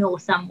because you know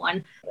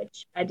someone,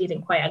 which I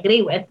didn't quite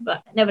agree with,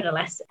 but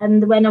nevertheless.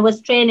 And when I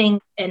was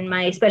training in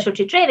my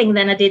specialty training,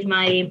 then I did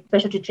my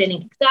specialty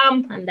training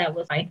exam, and that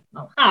was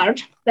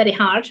hard, very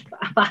hard, but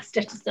I passed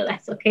it, so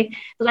that's okay.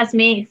 So that's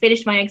me,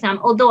 finished my exam,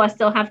 although I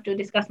still have to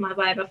discuss my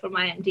viva for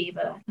my MD,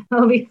 but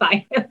I'll be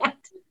fine with that.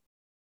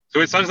 So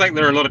it sounds like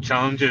there are a lot of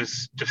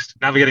challenges just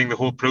navigating the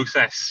whole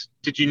process.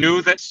 Did you know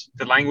that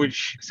the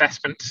language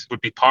assessment would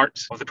be part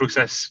of the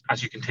process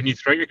as you continue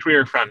throughout your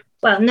career, Fran?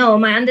 Well, no,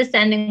 my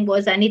understanding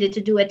was I needed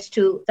to do it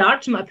to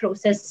start my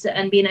process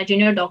and being a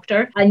junior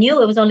doctor. I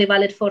knew it was only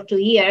valid for 2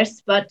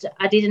 years, but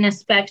I didn't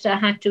expect I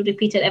had to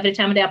repeat it every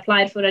time I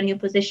applied for a new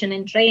position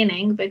in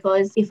training,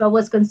 because if I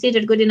was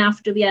considered good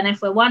enough to be an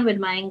FY1 with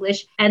my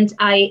English and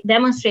I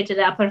demonstrated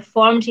I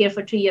performed here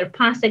for 2-year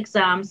pass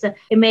exams,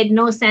 it made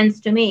no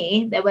sense to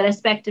me. They were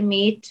expecting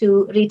me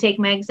to retake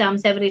my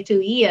exams every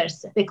 2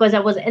 years because I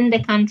was in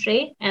the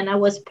country and I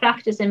was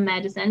practicing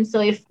medicine.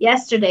 So if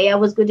yesterday I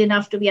was good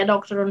enough to be a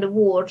doctor on the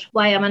ward,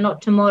 why am I not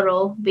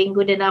tomorrow being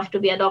good enough to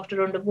be a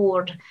doctor on the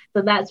ward?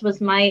 So that was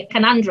my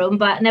conundrum.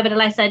 But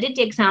nevertheless, I did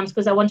the exams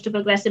because I wanted to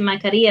progress in my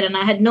career and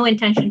I had no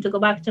intention to go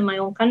back to my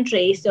own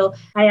country. So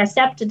I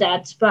accepted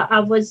that. But I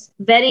was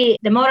very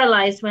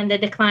demoralized when they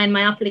declined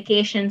my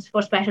applications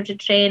for specialty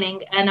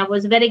training. And I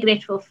was very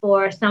grateful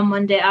for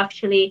someone that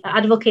actually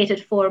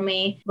advocated for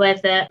me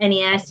with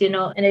NES,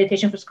 an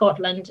Education for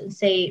Scotland, and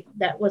say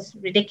that was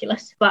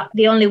ridiculous. But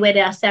the only way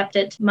they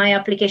accepted my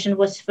application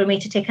was for me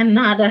to take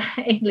another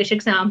English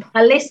exam.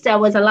 At least I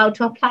was allowed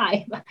to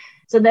apply.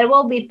 So there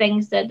will be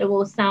things that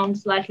will sound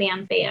slightly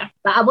unfair.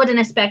 But I wouldn't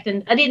expect,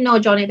 and I didn't know,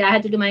 Johnny, that I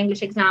had to do my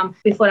English exam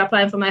before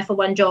applying for my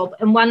F1 job.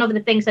 And one of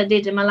the things I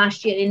did in my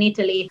last year in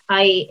Italy,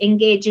 I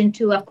engaged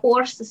into a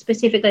course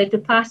specifically to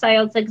pass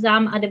IELTS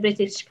exam at the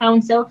British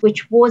Council,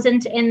 which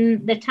wasn't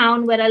in the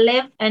town where I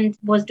live, and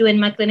was doing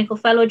my clinical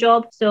fellow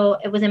job. So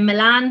it was in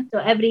Milan. So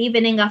every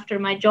evening after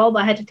my job,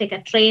 I had to take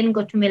a train,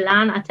 go to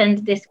Milan, attend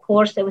this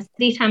course. It was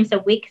 3 times a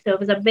week. So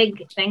it was a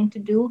big thing to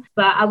do.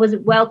 But I was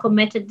well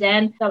committed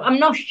then. So I'm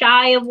not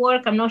shy of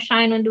work. I'm not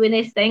shy on doing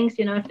these things.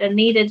 If they're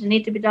needed, they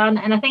need to be done.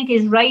 And I think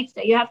it's right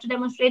that you have to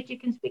demonstrate you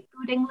can speak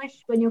good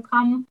English when you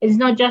come. It's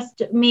not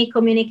just me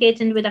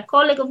communicating with a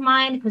colleague of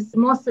mine, because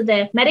most of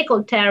the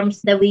medical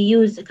terms that we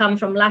use come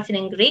from Latin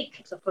and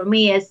Greek. So for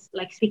me, it's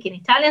like speaking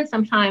Italian.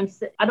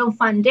 Sometimes I don't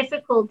find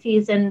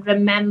difficulties in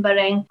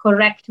remembering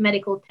correct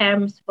medical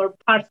terms for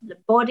parts of the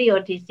body or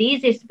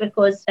diseases,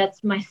 because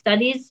that's my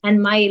studies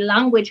and my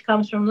language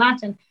comes from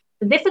Latin.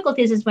 The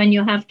difficulties is when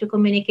you have to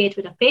communicate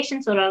with a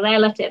patient or a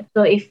relative.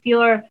 So if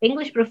your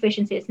English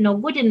proficiency is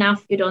not good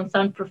enough, you don't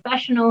sound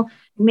professional,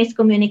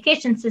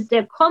 miscommunications is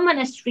the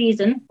commonest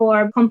reason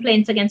for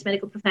complaints against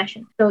medical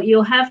profession. So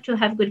you have to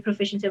have good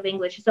proficiency of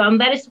English. So I'm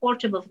very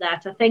supportive of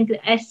that. I think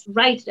it's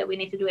right that we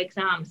need to do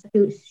exams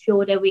to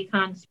show that we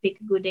can speak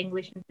good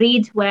English, and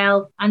read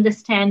well,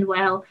 understand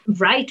well,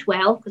 write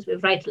well, because we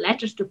write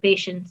letters to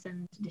patients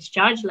and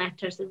discharge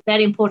letters. It's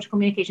very important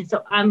communication.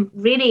 So I'm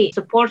really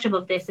supportive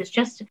of this. It's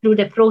just through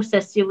the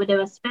process you would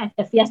have expected.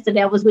 If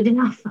yesterday I was good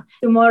enough,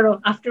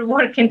 tomorrow after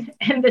working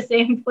in the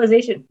same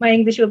position, my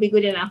English will be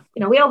good enough.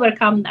 We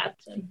overcome that,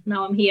 and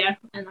now I'm here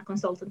in a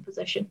consultant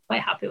position.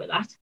 Quite happy with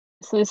that.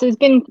 So it's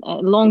been a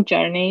long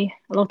journey,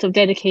 a lot of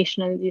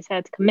dedication, and as you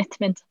said,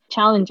 commitment,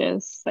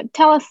 challenges. But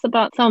tell us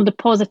about some of the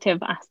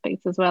positive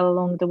aspects as well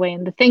along the way,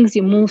 and the things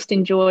you most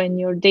enjoy in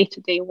your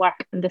day-to-day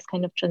work and this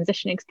kind of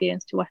transition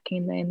experience to working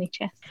in the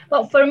NHS.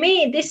 Well, for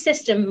me, this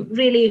system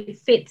really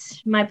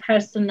fits my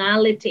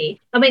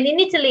personality. In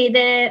Italy,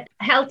 the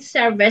health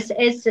service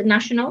is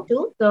national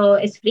too, so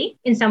it's free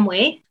in some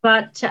way.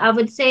 But I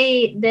would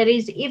say there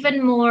is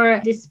even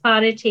more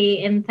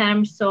disparity in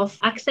terms of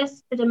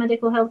access to the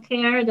medical health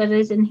care that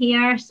is in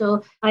here.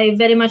 So I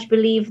very much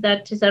believe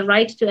that it's a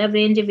right to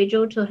every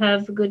individual to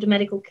have good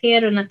medical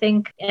care. And I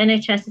think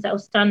NHS is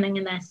outstanding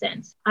in that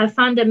sense. I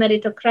found it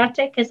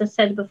meritocratic, as I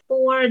said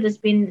before. There's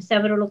been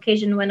several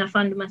occasions when I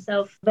found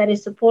myself very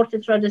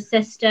supported through the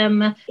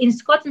system. In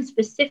Scotland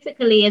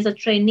specifically, as a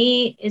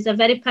trainee, is a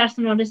very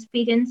personal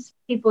experience.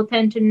 People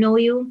tend to know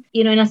you.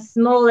 In a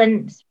small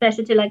and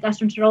specialty like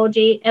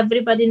gastroenterology,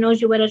 everybody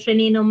knows you were a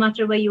trainee no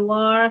matter where you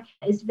are.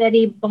 It's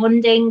very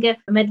bonding.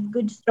 I made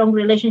good, strong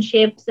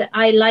relationships.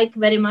 I like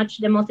very much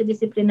the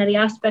multidisciplinary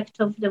aspect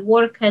of the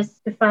work,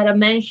 as Farah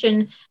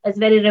mentioned, as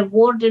very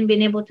rewarding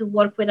being able to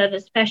work with other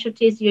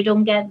specialties. You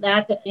don't get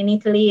that in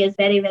Italy. Is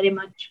very, very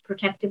much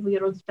protective of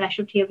your own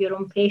specialty, of your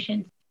own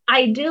patients.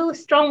 I do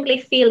strongly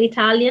feel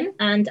Italian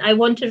and I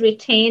want to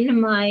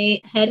retain my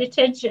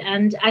heritage.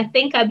 And I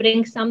think I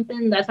bring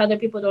something that other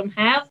people don't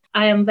have.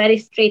 I am very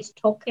straight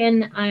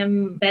talking. I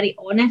am very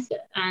honest.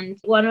 And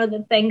one of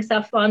the things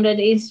I found that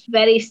is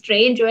very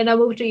strange when I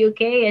moved to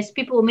UK is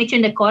people will meet you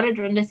in the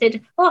corridor and they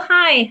said, "Oh,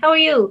 hi, how are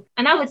you?"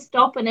 And I would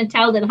stop and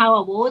tell them how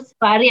I was.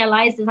 But I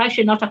realized it's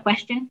actually not a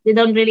question. They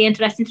don't really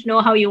interested to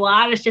know how you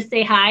are. It's just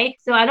say hi.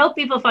 So I know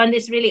people find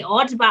this really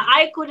odd, but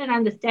I couldn't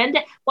understand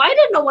it. Why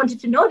did no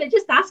wanted to know? They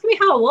just asked me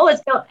how I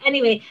was. So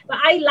anyway, but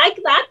I like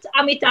that.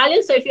 I'm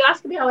Italian, so if you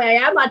ask me how I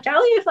am, I'll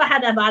tell you if I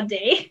had a bad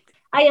day.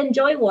 I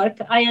enjoy work.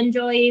 I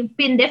enjoy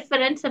being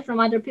different from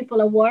other people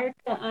at work.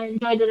 I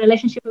enjoy the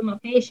relationship with my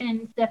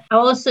patients. I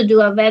also do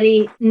a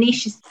very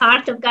niche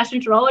part of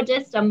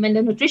gastroenterologist. I'm in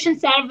the nutrition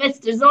service.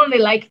 There's only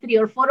like 3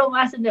 or 4 of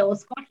us in the whole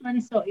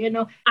Scotland. So,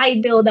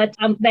 I feel that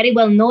I'm very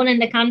well known in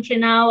the country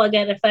now. I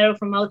get a referral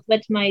from out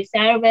with my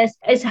service.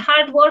 It's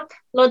hard work,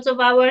 lots of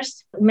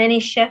hours, many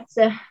shifts.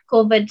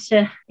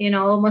 COVID,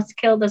 almost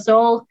killed us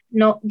all,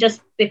 not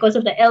just because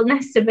of the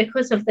illness, but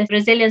because of the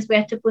resilience we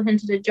had to put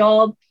into the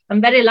job.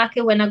 I'm very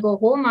lucky when I go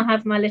home, I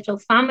have my little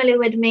family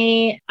with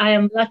me. I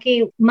am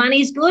lucky.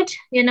 Money's good,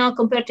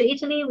 compared to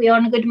Italy. We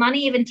earn good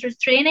money even through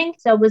training.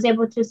 So I was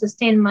able to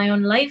sustain my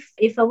own life.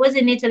 If I was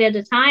in Italy at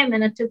the time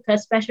and I took a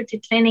specialty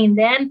training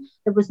then,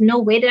 there was no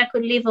way that I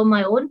could live on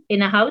my own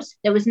in a house.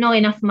 There was no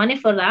enough money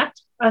for that.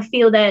 I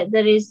feel that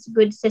there is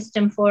good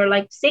system for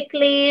like sick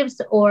leaves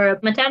or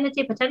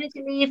maternity,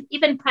 paternity leave,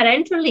 even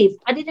parental leave.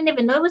 I didn't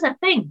even know it was a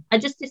thing. I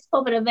just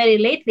discovered it very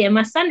lately. And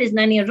my son is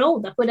 9 years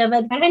old. I could have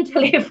had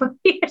parental leave for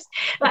years.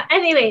 But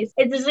anyways,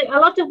 it is a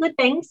lot of good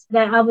things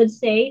that I would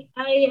say.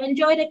 I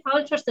enjoy the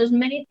cultures. There's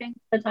many things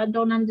that I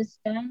don't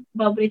understand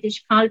about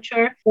British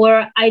culture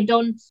or I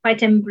don't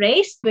quite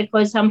embrace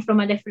because I'm from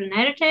a different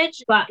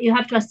heritage. But you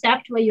have to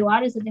accept where you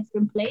are is a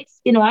different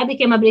place. I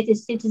became a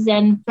British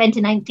citizen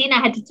 2019. I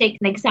had to take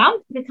an exam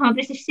to become a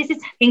British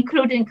citizen,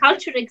 including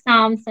culture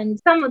exams, and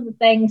some of the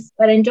things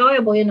were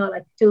enjoyable,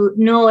 like to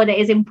know that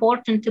it's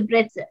important to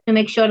Brits to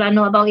make sure I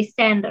know about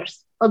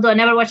EastEnders. Although I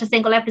never watched a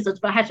single episode,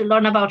 but I had to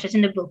learn about it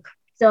in the book.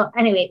 So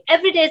anyway,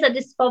 every day is a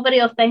discovery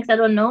of things I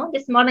don't know.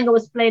 This morning I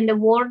was playing the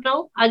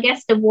Wordle. I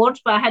guessed the words,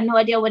 but I had no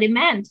idea what it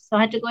meant. So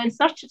I had to go and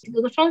search it to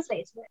Google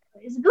Translate.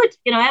 It's good.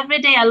 Every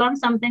day I learn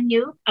something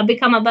new. I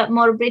become a bit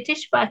more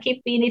British, but I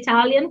keep being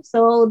Italian.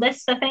 So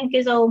this, I think,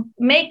 is all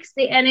makes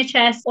the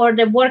NHS or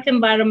the work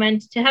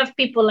environment to have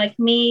people like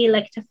me,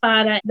 like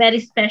Tafara,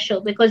 very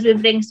special because we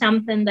bring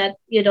something that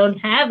you don't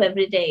have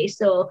every day.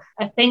 So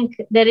I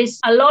think there is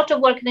a lot of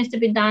work needs to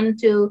be done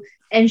to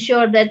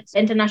ensure that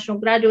international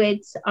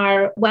graduates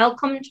are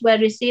welcomed, well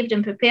received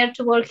and prepared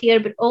to work here.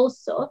 But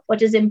also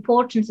what is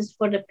important is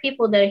for the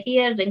people that are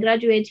here, they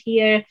graduate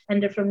here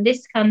and they're from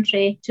this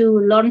country to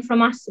learn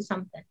from us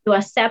something, to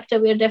accept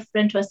that we're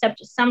different, to accept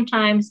that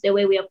sometimes the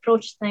way we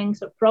approach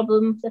things or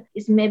problems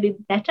is maybe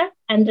better.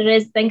 And there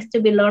is things to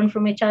be learned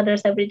from each other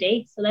every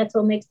day. So that's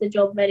what makes the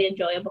job very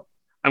enjoyable.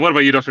 And what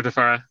about you, Dr.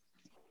 Tafara?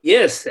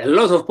 Yes, a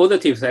lot of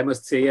positives, I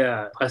must say,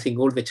 passing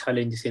all the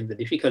challenges and the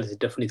difficulties,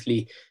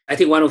 definitely. I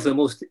think one of the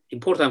most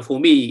important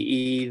for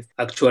me is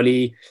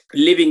actually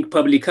leaving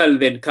public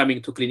health and coming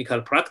to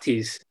clinical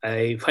practice.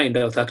 I find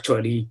out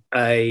actually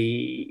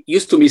I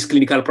used to miss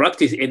clinical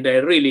practice and I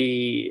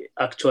really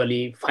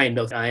actually find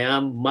out I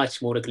am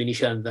much more a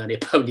clinician than a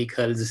public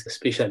health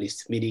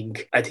specialist, meaning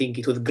I think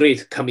it was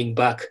great coming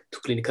back to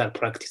clinical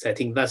practice. I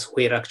think that's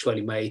where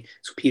actually my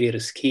superior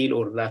skill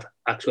or that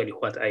actually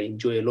what I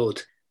enjoy a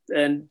lot.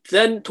 And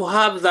then to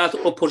have that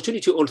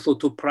opportunity also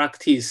to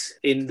practice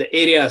in the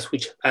areas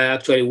which I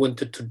actually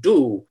wanted to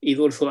do is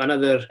also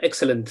another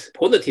excellent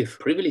positive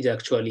privilege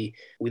actually.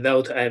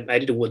 I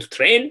didn't want to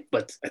train,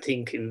 but I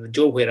think in the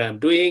job where I'm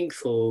doing,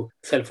 so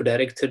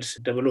self-directed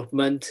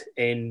development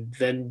and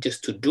then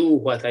just to do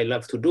what I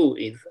love to do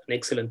is an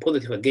excellent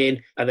positive.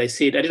 Again, as I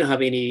said, I didn't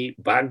have any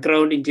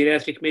background in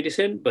geriatric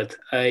medicine, but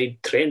I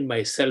trained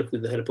myself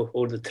with the help of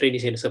all the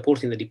trainees and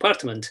support in the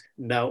department.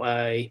 Now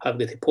I have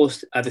got a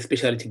post as a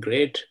specialty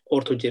grade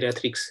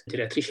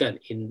geriatrician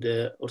in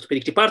the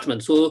orthopedic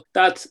department. So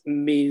that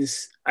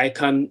means I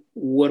can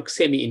work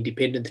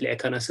semi-independently. I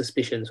can assess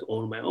patients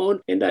on my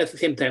own. And at the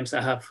same time,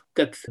 I have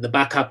got the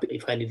backup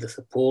if I need the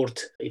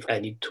support, if I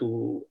need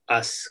to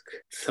ask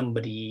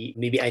somebody,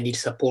 maybe I need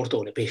support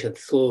on a patient.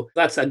 So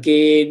that's,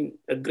 again,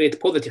 a great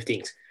positive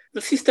thing.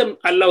 The system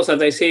allows,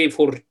 as I say,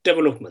 for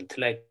development.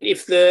 Like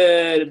if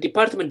the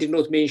department did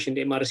not mention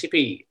the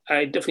MRCP,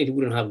 I definitely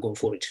wouldn't have gone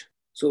for it.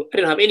 So I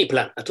didn't have any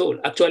plan at all.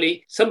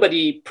 Actually,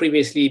 somebody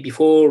previously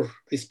before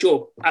this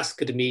job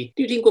asked me,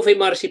 do you think of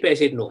MRCP? I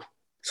said no.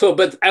 So,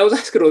 but I was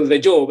asked on the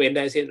job and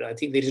I said, I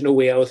think there is no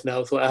way out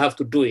now, so I have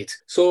to do it.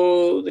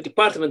 So the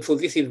department for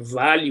this is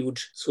valued,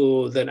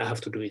 so then I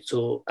have to do it.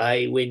 So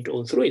I went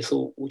on through it.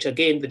 So, which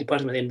again, the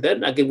department, and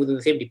then again within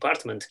the same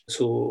department.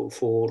 So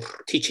for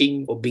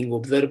teaching or being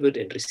observed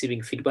and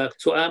receiving feedback.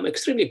 So I'm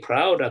extremely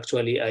proud,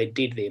 actually, I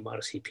did the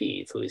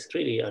MRCP. So it's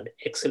really an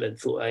excellent,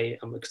 so I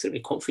am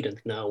extremely confident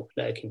now,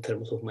 like in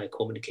terms of my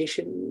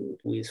communication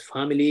with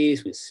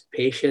families, with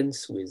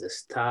patients, with the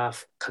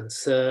staff,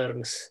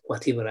 concerns,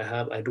 whatever I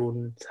have, I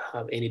don't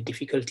have any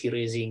difficulty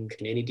raising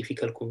in any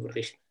difficult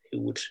conversation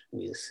with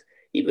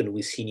even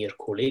with senior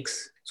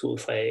colleagues. So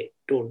if I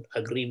don't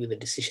agree with the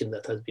decision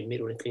that has been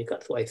made on a clinical,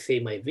 so I say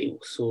my view.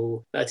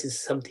 So that is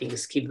something, a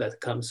skill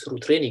that comes through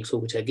training. So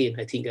which again,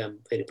 I think I'm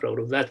very proud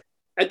of that.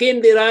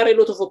 Again, there are a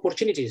lot of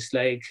opportunities,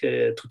 like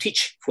to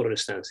teach, for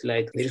instance,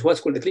 like there is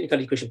what's called the clinical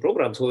education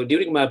program. So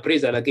during my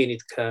appraisal, again,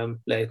 it came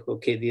like,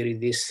 okay, there is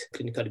this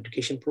clinical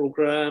education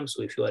program.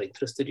 So if you are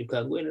interested, you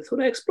can go in. So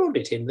I explored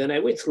it. And then I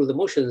went through the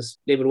motions,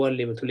 level 1,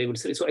 level 2, level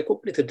 3. So I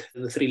completed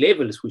the 3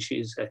 levels, which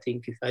is, I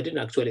think, I didn't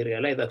actually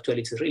realize,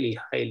 actually, it's really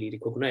highly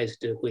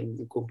recognized when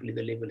you complete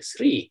the level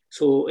 3.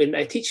 So, and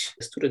I teach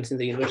students in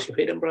the University of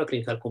Edinburgh,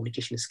 clinical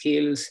communication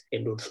skills,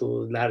 and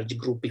also large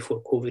group.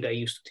 Before COVID, I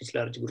used to teach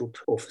large group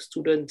of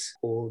students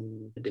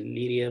on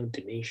delirium,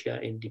 dementia,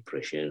 and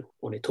depression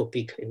on a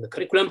topic in the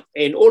curriculum.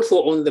 And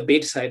also on the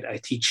bedside, I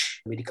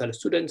teach medical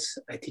students.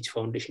 I teach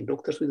foundation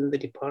doctors within the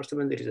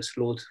department. There is a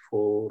slot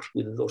for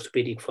within the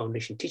orthopedic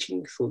foundation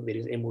teaching. So there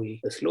is MOE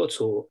slot.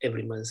 So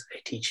every month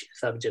I teach a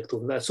subject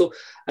on that. So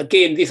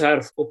again, these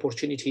are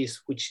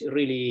opportunities which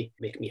really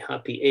make me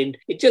happy. And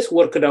it just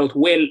worked out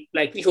well.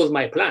 Like this was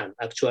my plan,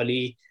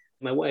 actually.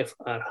 My wife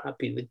are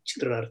happy, the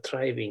children are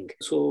thriving.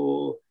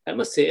 So I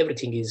must say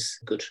everything is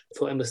good.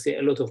 So I must say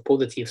a lot of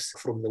positives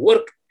from the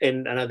work.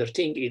 And another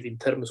thing is in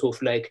terms of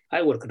like,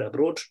 I worked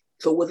abroad,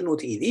 so it was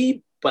not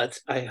easy, but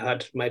I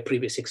had my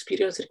previous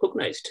experience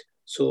recognized.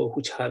 So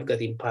which have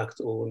got impact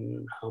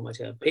on how much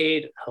I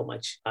paid, how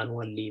much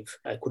annual leave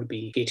I could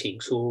be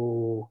getting.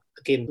 So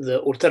again,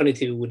 the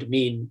alternative would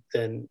mean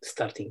then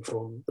starting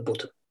from the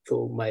bottom.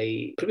 So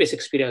my previous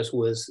experience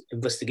was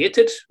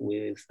investigated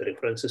with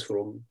references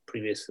from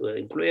previous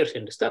employers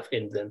and stuff,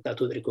 and then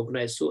that was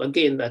recognized. So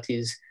again, that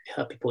is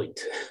a happy point.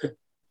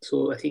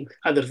 So I think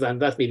other than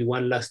that, maybe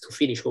one last to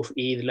finish off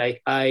is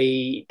like,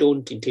 I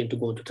don't intend to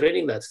go into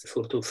training. That's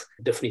sort of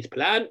definite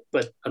plan,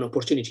 but an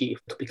opportunity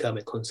to become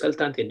a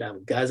consultant, and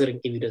I'm gathering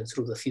evidence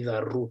through the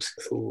CSER route,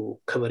 so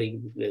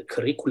covering the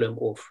curriculum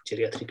of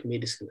geriatric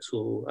medicine.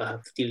 So I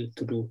have still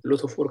to do a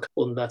lot of work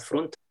on that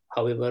front.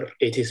 However,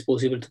 it is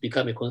possible to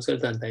become a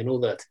consultant. I know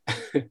that.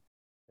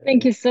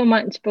 Thank you so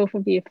much, both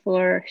of you,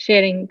 for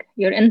sharing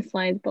your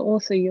insights, but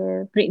also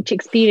your rich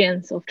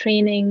experience of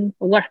training,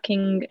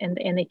 working in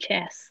the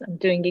NHS and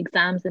doing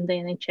exams in the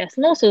NHS,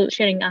 and also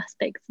sharing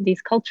aspects,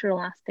 these cultural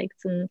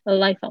aspects and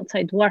life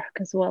outside work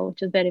as well,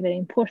 which is very, very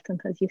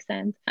important, as you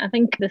said. I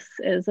think this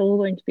is all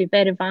going to be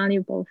very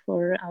valuable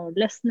for our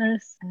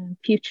listeners,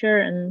 future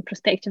and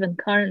prospective and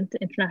current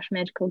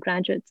international medical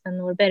graduates,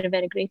 and we're very,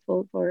 very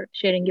grateful for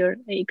sharing your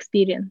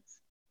experience.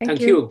 Thank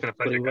you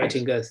for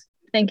inviting us.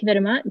 Thank you very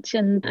much.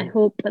 And I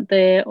hope that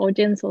the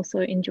audience also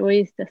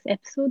enjoys this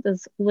episode.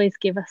 As always,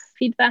 give us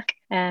feedback,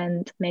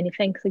 and many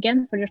thanks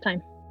again for your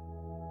time.